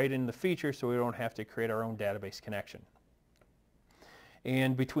that right in the feature so we don't have to create our own database connection.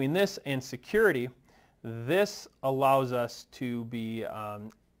 And between this and security, this allows us to be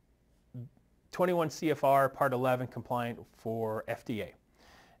 21 CFR Part 11 compliant for FDA.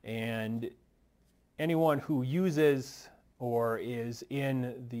 And anyone who uses or is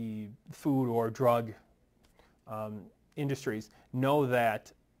in the food or drug industries know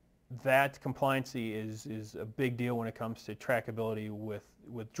that compliancy is a big deal when it comes to trackability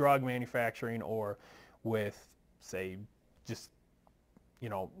with drug manufacturing or with, say, just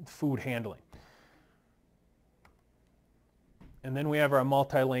food handling. And then we have our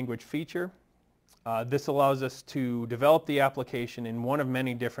multi-language feature. This allows us to develop the application in one of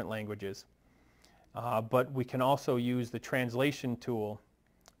many different languages, but we can also use the translation tool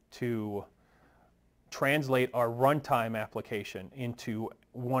to translate our runtime application into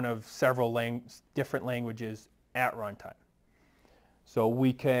one of several different languages at runtime. So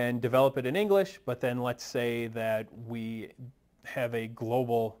we can develop it in English, but then let's say that we have a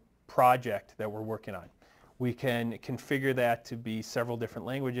global project that we're working on. We can configure that to be several different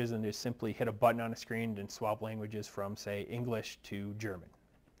languages and just simply hit a button on a screen and swap languages from, say, English to German.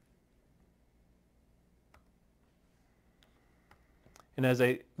 And as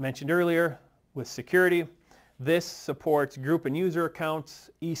I mentioned earlier, with security, this supports group and user accounts,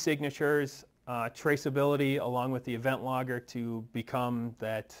 e-signatures, traceability, along with the event logger to become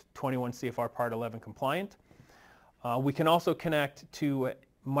that 21 CFR Part 11 compliant. We can also connect to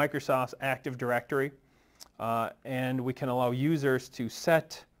Microsoft's Active Directory, and we can allow users to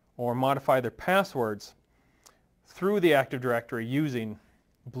set or modify their passwords through the Active Directory using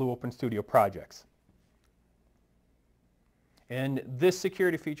Blue Open Studio projects. And this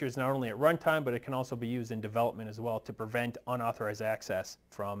security feature is not only at runtime, but it can also be used in development as well to prevent unauthorized access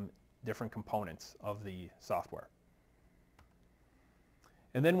from different components of the software.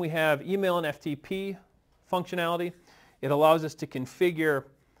 And then we have email and FTP functionality. It allows us to configure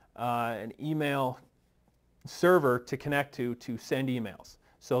an email server to connect to send emails.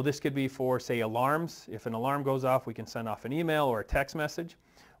 So this could be for, say, alarms. If an alarm goes off, we can send off an email or a text message.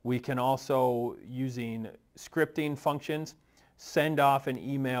 We can also, using scripting functions, send off an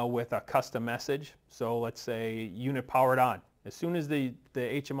email with a custom message. So let's say unit powered on. As soon as the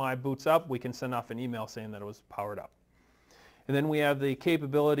HMI boots up, we can send off an email saying that it was powered up. And then we have the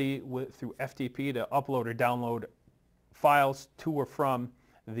capability through FTP to upload or download files to or from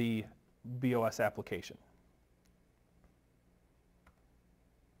the BOS application.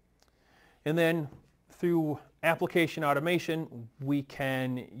 And then through application automation, we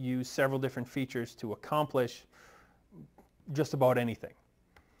can use several different features to accomplish just about anything.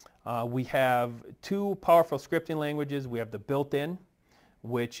 We have two powerful scripting languages. We have the built-in,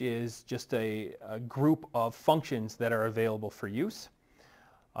 which is just a group of functions that are available for use.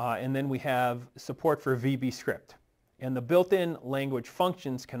 And then we have support for VBScript. And the built-in language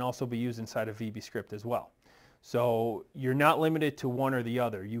functions can also be used inside of VBScript as well. So you're not limited to one or the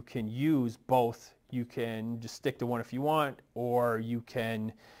other. You can use both. You can just stick to one if you want, or you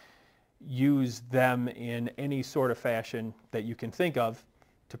can use them in any sort of fashion that you can think of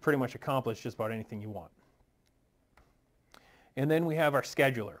to pretty much accomplish just about anything you want. And then we have our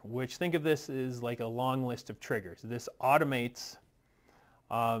scheduler, which think of this as like a long list of triggers. This automates,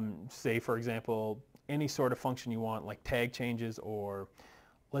 say for example, any sort of function you want, like tag changes, or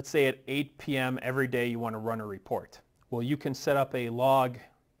let's say at 8 p.m. every day you want to run a report. Well, you can set up a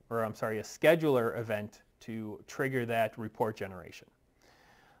scheduler event to trigger that report generation.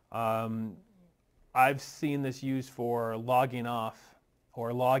 I've seen this used for logging off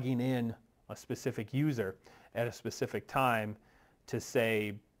or logging in a specific user at a specific time to,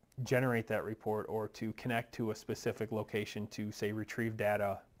 say, generate that report, or to connect to a specific location to, say, retrieve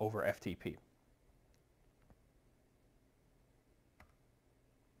data over FTP.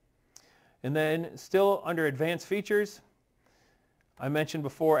 And then still under advanced features, I mentioned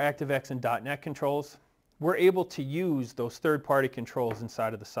before ActiveX and .NET controls. We're able to use those third-party controls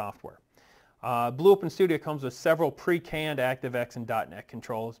inside of the software. Blue Open Studio comes with several pre-canned ActiveX and .NET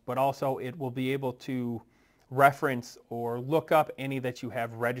controls, but also it will be able to reference or look up any that you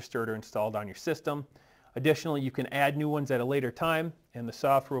have registered or installed on your system. Additionally, you can add new ones at a later time, and the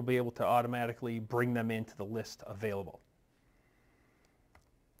software will be able to automatically bring them into the list available.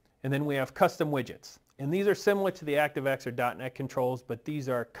 And then we have custom widgets. And these are similar to the ActiveX or .NET controls, but these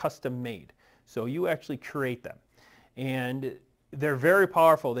are custom made. So you actually create them. And they're very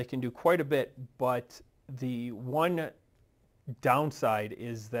powerful. They can do quite a bit, but the one downside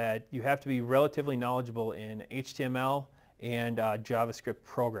is that you have to be relatively knowledgeable in HTML and JavaScript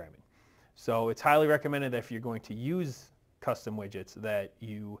programming. So it's highly recommended that if you're going to use custom widgets, that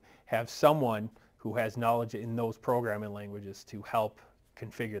you have someone who has knowledge in those programming languages to help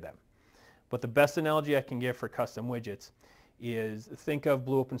configure them. But the best analogy I can give for custom widgets is think of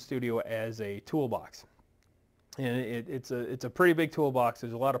Blue Open Studio as a toolbox. And it's a pretty big toolbox.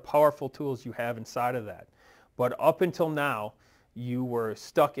 There's a lot of powerful tools you have inside of that. But up until now, you were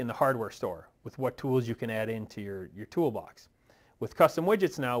stuck in the hardware store with what tools you can add into your toolbox. With custom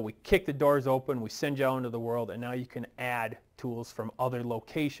widgets now, we kick the doors open, we send you out into the world, and now you can add tools from other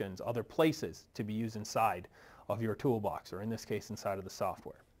locations, other places to be used inside of your toolbox, or in this case, inside of the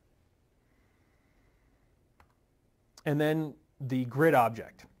software. And then the grid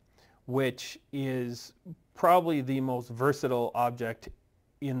object, which is probably the most versatile object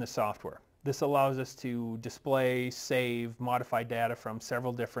in the software. This allows us to display, save, modify data from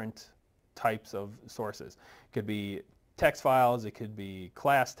several different types of sources. It could be text files, it could be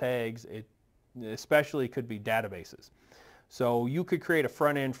class tags, it especially could be databases. So you could create a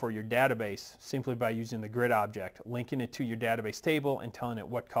front end for your database simply by using the grid object, linking it to your database table and telling it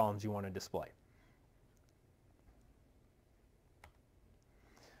what columns you want to display.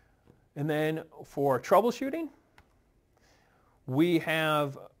 And then for troubleshooting, we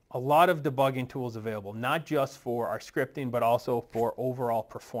have a lot of debugging tools available, not just for our scripting, but also for overall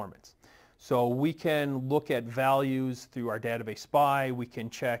performance. So we can look at values through our database spy. We can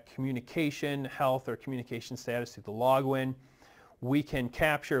check communication health or communication status through the login. We can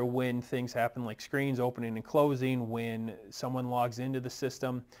capture when things happen, like screens opening and closing, when someone logs into the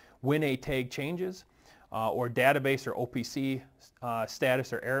system, when a tag changes, or database or OPC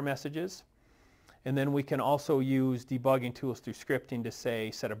status or error messages. And then we can also use debugging tools through scripting to,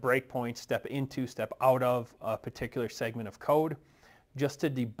 say, set a breakpoint, step into, step out of a particular segment of code, just to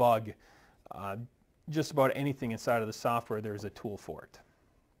debug just about anything inside of the software. There's a tool for it.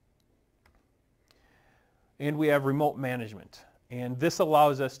 And we have remote management. And this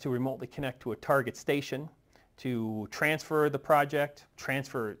allows us to remotely connect to a target station to transfer the project,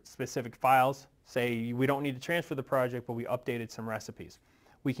 transfer specific files. Say we don't need to transfer the project, but we updated some recipes.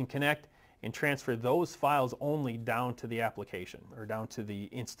 We can connect and transfer those files only down to the application or down to the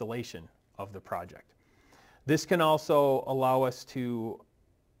installation of the project. This can also allow us to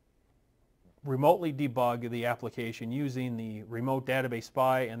remotely debug the application using the remote database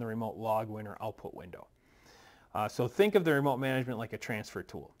spy and the remote log winner output window. So think of the remote management like a transfer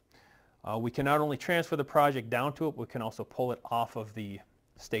tool. We can not only transfer the project down to it, we can also pull it off of the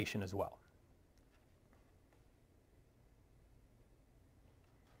station as well.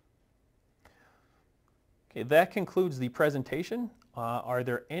 Okay, that concludes the presentation. Are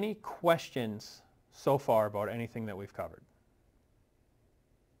there any questions so far about anything that we've covered?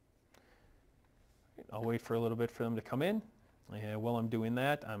 I'll wait for a little bit for them to come in. And while I'm doing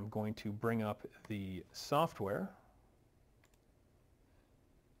that, I'm going to bring up the software.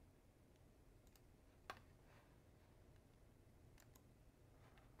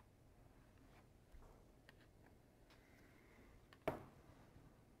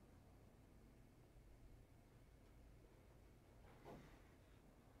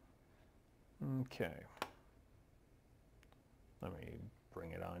 Okay. Let me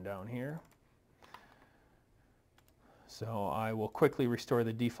bring it on down here. So I will quickly restore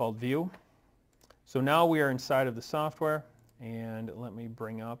the default view. So now we are inside of the software, and let me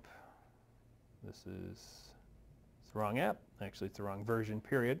bring up, it's the wrong app. Actually, it's the wrong version,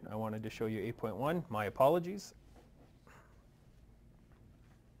 period. I wanted to show you 8.1. My apologies.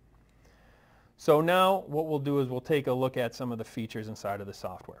 So now what we'll do is we'll take a look at some of the features inside of the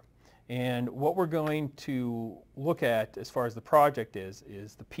software. And what we're going to look at as far as the project is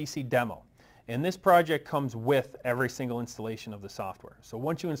the PC demo. And this project comes with every single installation of the software. So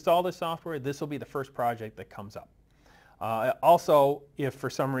once you install the software, this will be the first project that comes up. Also, if for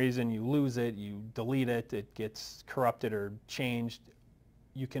some reason you lose it, you delete it, it gets corrupted or changed,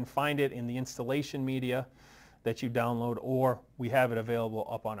 you can find it in the installation media that you download, or we have it available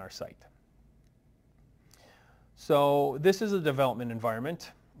up on our site. So this is a development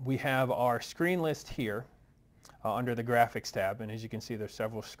environment. We have our screen list here under the graphics tab, and as you can see there's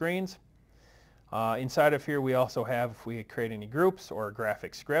several screens. Inside of here we also have, if we create any groups or a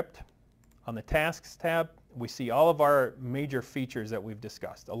graphic script. On the tasks tab we see all of our major features that we've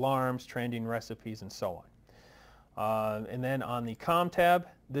discussed: alarms, trending, recipes, and so on. And then on the COM tab,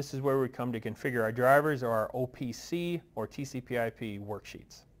 this is where we come to configure our drivers or our OPC or TCP/IP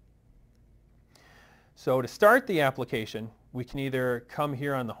worksheets. So to start the application, we can either come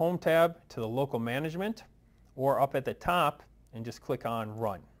here on the Home tab to the Local Management, or up at the top and just click on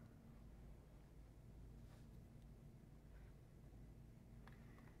Run.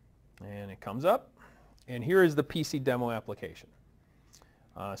 And it comes up, and here is the PC demo application.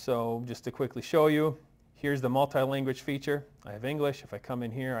 So just to quickly show you, here's the multi-language feature. I have English. If I come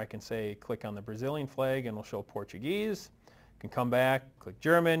in here, I can say click on the Brazilian flag and it'll show Portuguese. I can come back, click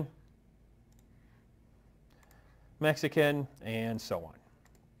German, Mexican, and so on.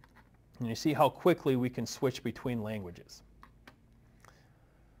 And you see how quickly we can switch between languages.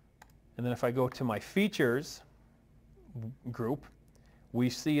 And then if I go to my features group, we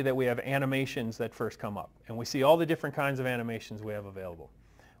see that we have animations that first come up. And we see all the different kinds of animations we have available.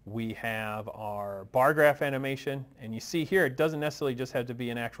 We have our bar graph animation, and you see here it doesn't necessarily just have to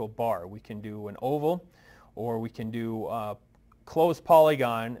be an actual bar. We can do an oval, or we can do a closed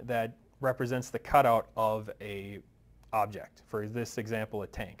polygon that represents the cutout of a object. For this example, a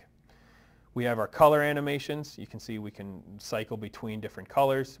tank. We have our color animations. You can see we can cycle between different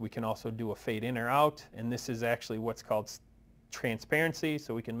colors. We can also do a fade in or out, and this is actually what's called transparency,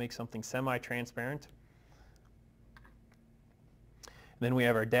 so we can make something semi-transparent. Then we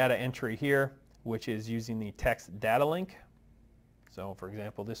have our data entry here, which is using the text data link. So for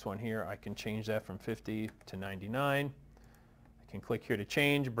example, this one here, I can change that from 50 to 99. I can click here to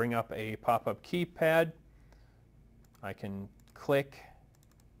change, bring up a pop-up keypad. I can click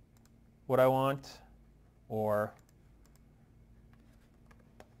what I want or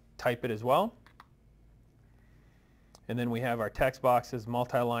type it as well. And then we have our text boxes,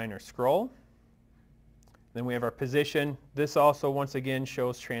 multi-line or scroll. Then we have our position. This also once again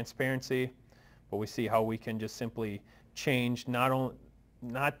shows transparency, but we see how we can just simply change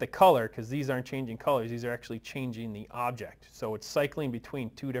not the color, because these aren't changing colors, these are actually changing the object. So it's cycling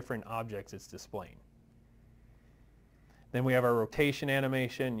between two different objects it's displaying. Then we have our rotation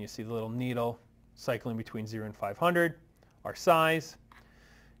animation. You see the little needle cycling between 0 and 500. Our size,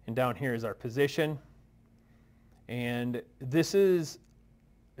 and down here is our position. And this is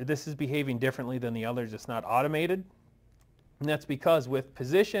behaving differently than the others. It's not automated, and that's because with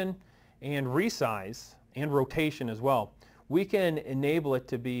position and resize and rotation as well, we can enable it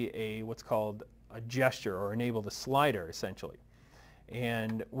to be what's called a gesture, or enable the slider essentially.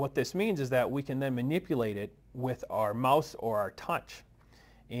 And what this means is that we can then manipulate it with our mouse or our touch.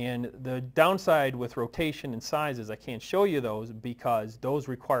 And the downside with rotation and size is I can't show you those because those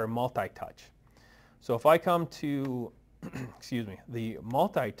require multi-touch. So if I come to excuse me, the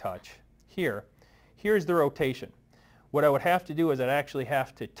multi-touch here, here's the rotation. What I would have to do is I'd actually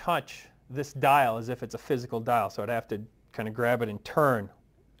have to touch this dial as if it's a physical dial. So I'd have to kind of grab it and turn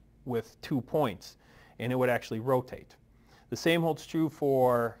with 2 points, and it would actually rotate. The same holds true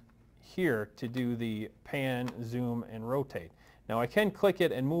for here to do the pan, zoom, and rotate. Now I can click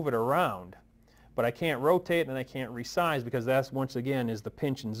it and move it around, but I can't rotate and I can't resize because that's once again is the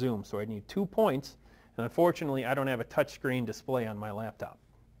pinch and zoom. So I need 2 points. And unfortunately, I don't have a touchscreen display on my laptop.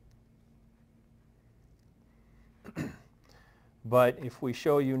 But if we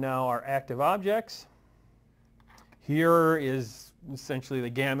show you now our active objects, here is essentially the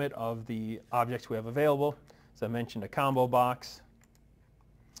gamut of the objects we have available. As I mentioned, a combo box,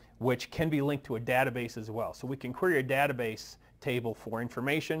 which can be linked to a database as well. So we can query a database table for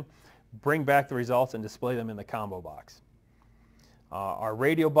information, bring back the results and display them in the combo box. Our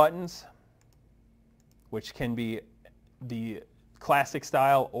radio buttons, which can be the classic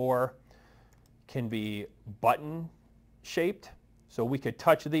style or can be button shaped. So we could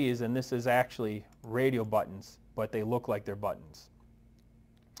touch these, and this is actually radio buttons, but they look like they're buttons.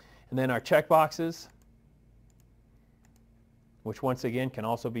 And then our check boxes, which once again can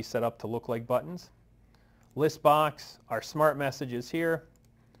also be set up to look like buttons. List box, our smart messages here,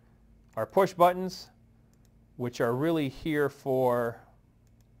 our push buttons, which are really here for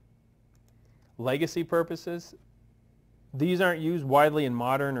legacy purposes. These aren't used widely in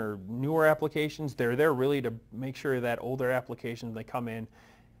modern or newer applications. They're there really to make sure that older applications that come in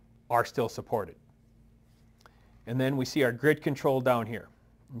are still supported. And then we see our grid control down here.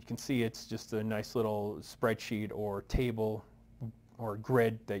 You can see it's just a nice little spreadsheet or table or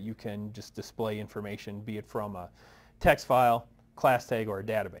grid that you can just display information, be it from a text file, class tag, or a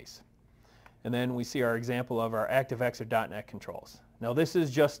database. And then we see our example of our ActiveX or .NET controls. Now this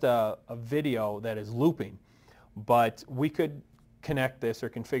is just a video that is looping, but we could connect this or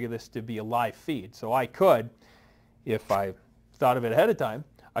configure this to be a live feed. So I could, if I thought of it ahead of time,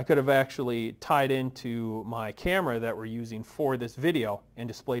 I could have actually tied into my camera that we're using for this video and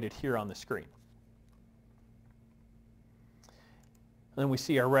displayed it here on the screen. And then we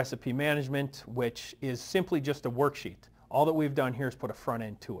see our recipe management, which is simply just a worksheet. All that we've done here is put a front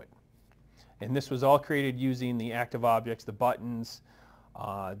end to it. And this was all created using the active objects, the buttons,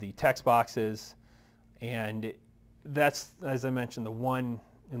 the text boxes, and that's, as I mentioned, the one,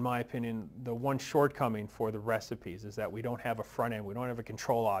 in my opinion, the one shortcoming for the recipes is that we don't have a front end, we don't have a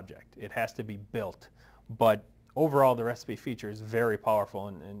control object. It has to be built. But overall, the recipe feature is very powerful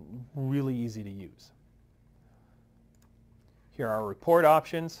and really easy to use. Here are our report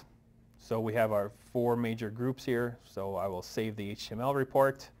options. So we have our 4 major groups here. So I will save the HTML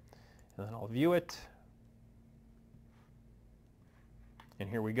report, and then I'll view it. And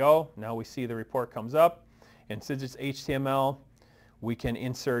here we go. Now we see the report comes up. And since it's HTML, we can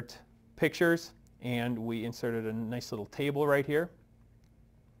insert pictures. And we inserted a nice little table right here.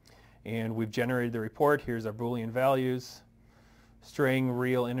 And we've generated the report. Here's our Boolean values, string,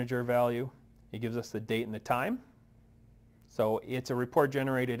 real, integer value. It gives us the date and the time. So it's a report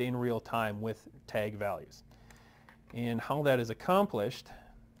generated in real time with tag values. And how that is accomplished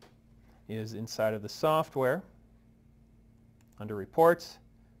is inside of the software. Under reports,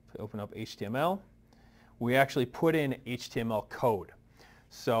 if we open up HTML, we actually put in HTML code.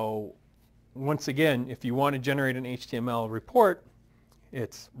 So once again, if you want to generate an HTML report,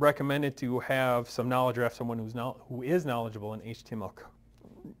 it's recommended to have some knowledge or have someone who is knowledgeable in HTML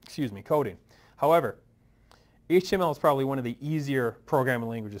coding. However, HTML is probably one of the easier programming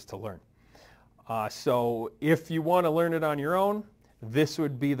languages to learn. So if you want to learn it on your own, this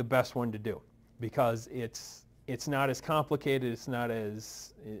would be the best one to do because it's not as complicated, it's not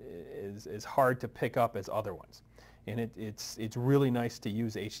as hard to pick up as other ones. And it's really nice to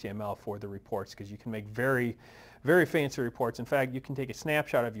use HTML for the reports because you can make very, very fancy reports. In fact, you can take a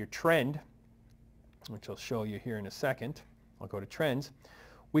snapshot of your trend, which I'll show you here in a second. I'll go to trends.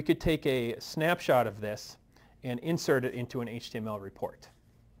 We could take a snapshot of this and insert it into an HTML report.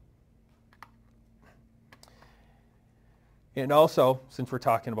 And also, since we're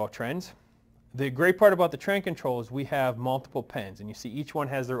talking about trends, the great part about the trend control is we have multiple pens, and you see each one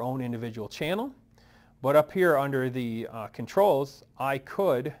has their own individual channel. But up here under the controls, I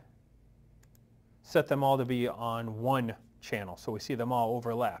could set them all to be on one channel, so we see them all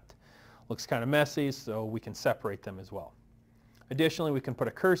overlapped. Looks kind of messy, so we can separate them as well. Additionally, we can put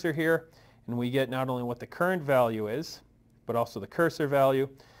a cursor here, and we get not only what the current value is, but also the cursor value.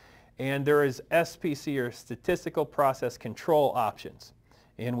 And there is SPC, or Statistical Process Control options.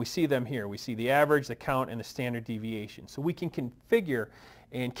 And we see them here. We see the average, the count, and the standard deviation. So we can configure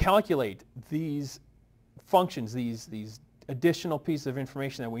and calculate these functions, these additional pieces of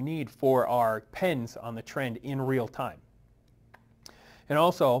information that we need for our pens on the trend in real time. And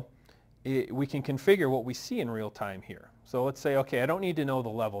also, we can configure what we see in real time here. So let's say, okay, I don't need to know the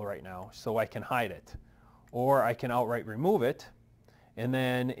level right now, so I can hide it. Or I can outright remove it. And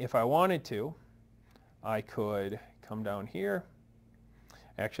then if I wanted to, I could come down here.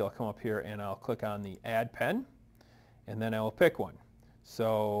 Actually, I'll come up here and I'll click on the Add Pen, and then I will pick one.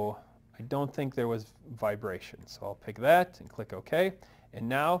 So I don't think there was vibration, so I'll pick that and click OK. And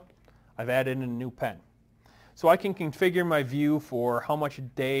now I've added in a new pen. So I can configure my view for how much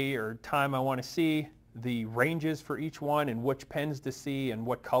day or time I want to see, the ranges for each one, and which pens to see, and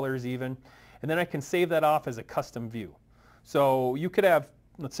what colors even. And then I can save that off as a custom view. So you could have,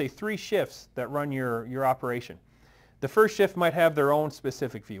 let's say, 3 shifts that run your operation. The first shift might have their own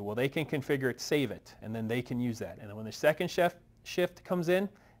specific view. Well, they can configure it, save it, and then they can use that. And then when the second shift comes in,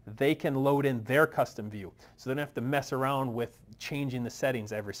 they can load in their custom view. So they don't have to mess around with changing the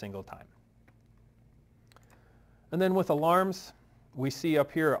settings every single time. And then with alarms, we see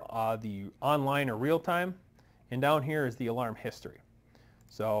up here the online or real time, and down here is the alarm history.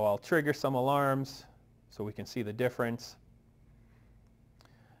 So I'll trigger some alarms so we can see the difference.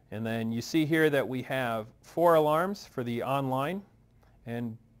 And then you see here that we have 4 alarms for the online,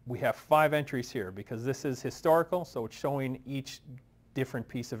 and we have 5 entries here because this is historical, so it's showing each different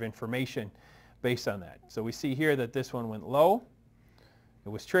piece of information based on that. So we see here that this one went low, it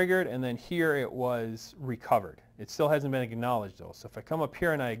was triggered, and then here it was recovered. It still hasn't been acknowledged though. So if I come up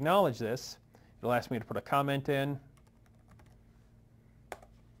here and I acknowledge this, it'll ask me to put a comment in.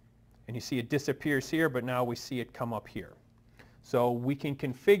 And you see it disappears here, but now we see it come up here. So we can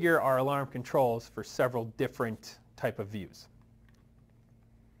configure our alarm controls for several different type of views.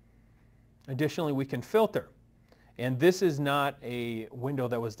 Additionally, we can filter. And this is not a window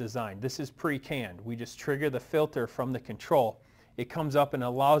that was designed. This is pre-canned. We just trigger the filter from the control. It comes up and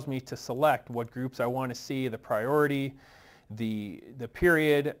allows me to select what groups I want to see, the priority, the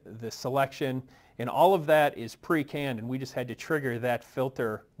period, the selection, and all of that is pre-canned, and we just had to trigger that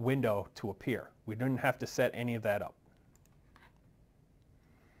filter window to appear. We didn't have to set any of that up.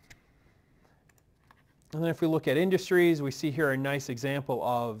 And then if we look at industries, we see here a nice example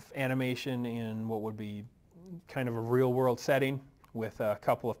of animation in what would be kind of a real world setting with a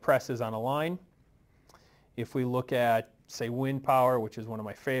couple of presses on a line. If we look at, say, wind power, which is one of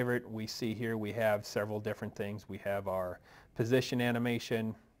my favorite, we see here we have several different things. We have our position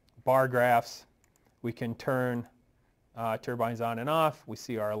animation, bar graphs. We can turn turbines on and off. We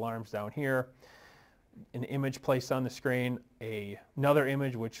see our alarms down here. An image placed on the screen, another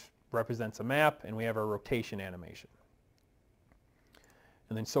image which represents a map, and we have our rotation animation.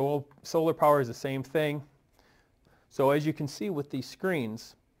 And then solar power is the same thing. So as you can see with these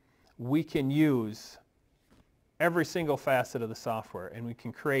screens, we can use every single facet of the software, and we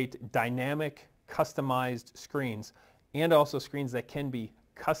can create dynamic, customized screens, and also screens that can be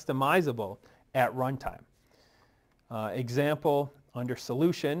customizable at runtime. Example, under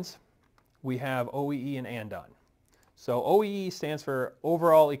solutions, we have OEE and AND-ON. So OEE stands for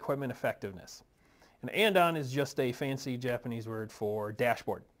Overall Equipment Effectiveness. And AND-ON is just a fancy Japanese word for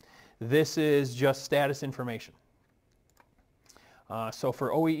dashboard. This is just status information. So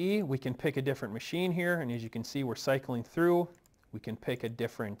for OEE, we can pick a different machine here, and as you can see, we're cycling through. We can pick a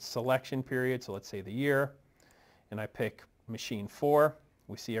different selection period, so let's say the year, and I pick machine 4.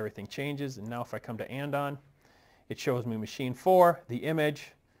 We see everything changes, and now if I come to AND-ON, it shows me machine 4, the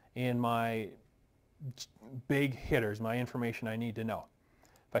image, and my big hitters, my information I need to know.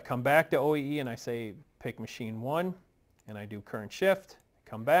 If I come back to OEE and I say pick machine 1, and I do current shift,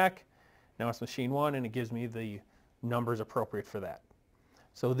 come back, now it's machine 1, and it gives me the numbers appropriate for that.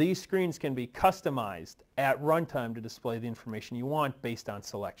 So these screens can be customized at runtime to display the information you want based on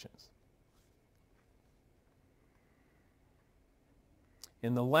selections.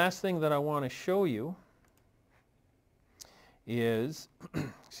 And the last thing that I want to show you is,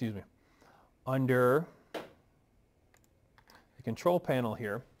 excuse me, under the control panel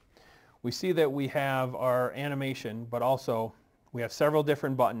here, we see that we have our animation, but also we have several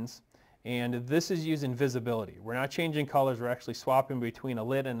different buttons, and this is using visibility. We're not changing colors, we're actually swapping between a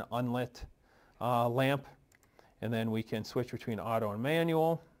lit and unlit lamp, and then we can switch between auto and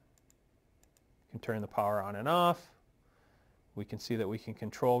manual. We can turn the power on and off. We can see that we can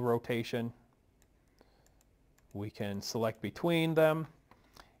control rotation. We can select between them.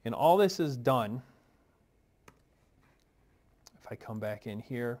 And all this is done, if I come back in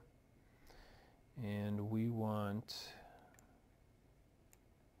here, and we want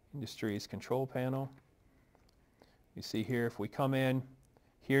Industries control panel. You see here, if we come in,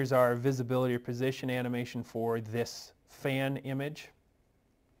 here's our visibility or position animation for this fan image.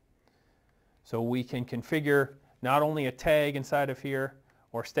 So we can configure not only a tag inside of here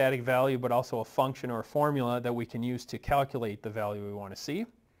or static value, but also a function or a formula that we can use to calculate the value we want to see.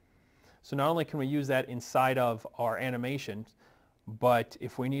 So not only can we use that inside of our animation, but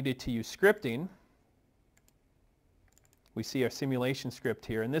if we needed to use scripting, we see our simulation script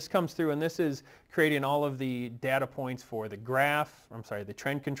here, and this comes through, and this is creating all of the data points for the graph, the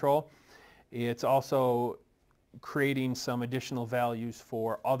trend control. It's also creating some additional values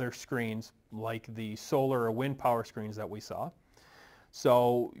for other screens like the solar or wind power screens that we saw.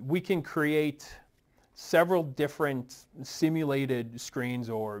 So we can create several different simulated screens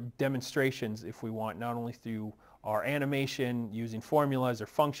or demonstrations if we want, not only through our animation using formulas or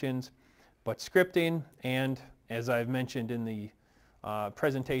functions, but scripting and as I've mentioned in the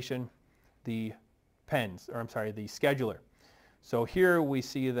presentation, the pens, or I'm sorry, the scheduler. So here we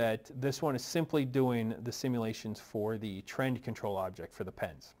see that this one is simply doing the simulations for the trend control object for the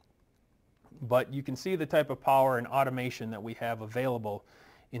pens. But you can see the type of power and automation that we have available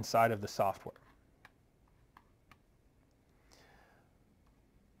inside of the software.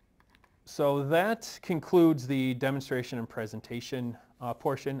 So that concludes the demonstration and presentation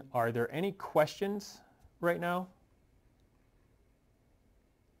portion. Are there any questions right now?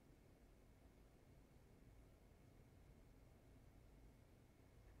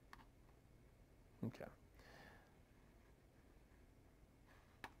 Okay.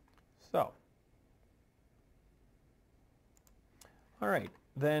 So, all right.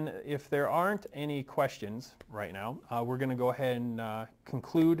 Then if there aren't any questions right now, we're going to go ahead and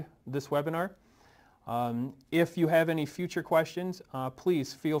conclude this webinar. If you have any future questions,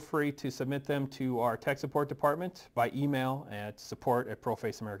 please feel free to submit them to our tech support department by email at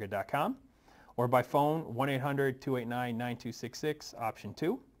support@profaceamerica.com or by phone 1-800-289-9266 option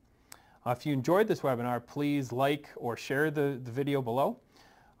 2. If you enjoyed this webinar, please like or share the video below.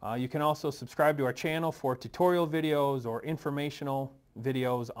 You can also subscribe to our channel for tutorial videos or informational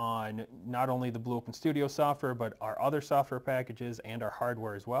videos on not only the Blue Open Studio software, but our other software packages and our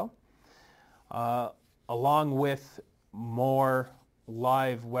hardware as well, along with more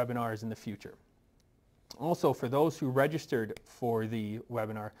live webinars in the future. Also, for those who registered for the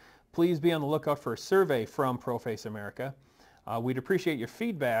webinar, please be on the lookout for a survey from ProFace America. We'd appreciate your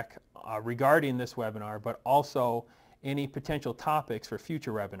feedback regarding this webinar, but also any potential topics for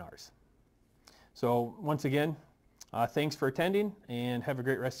future webinars. So once again, thanks for attending and have a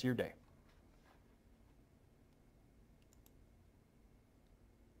great rest of your day.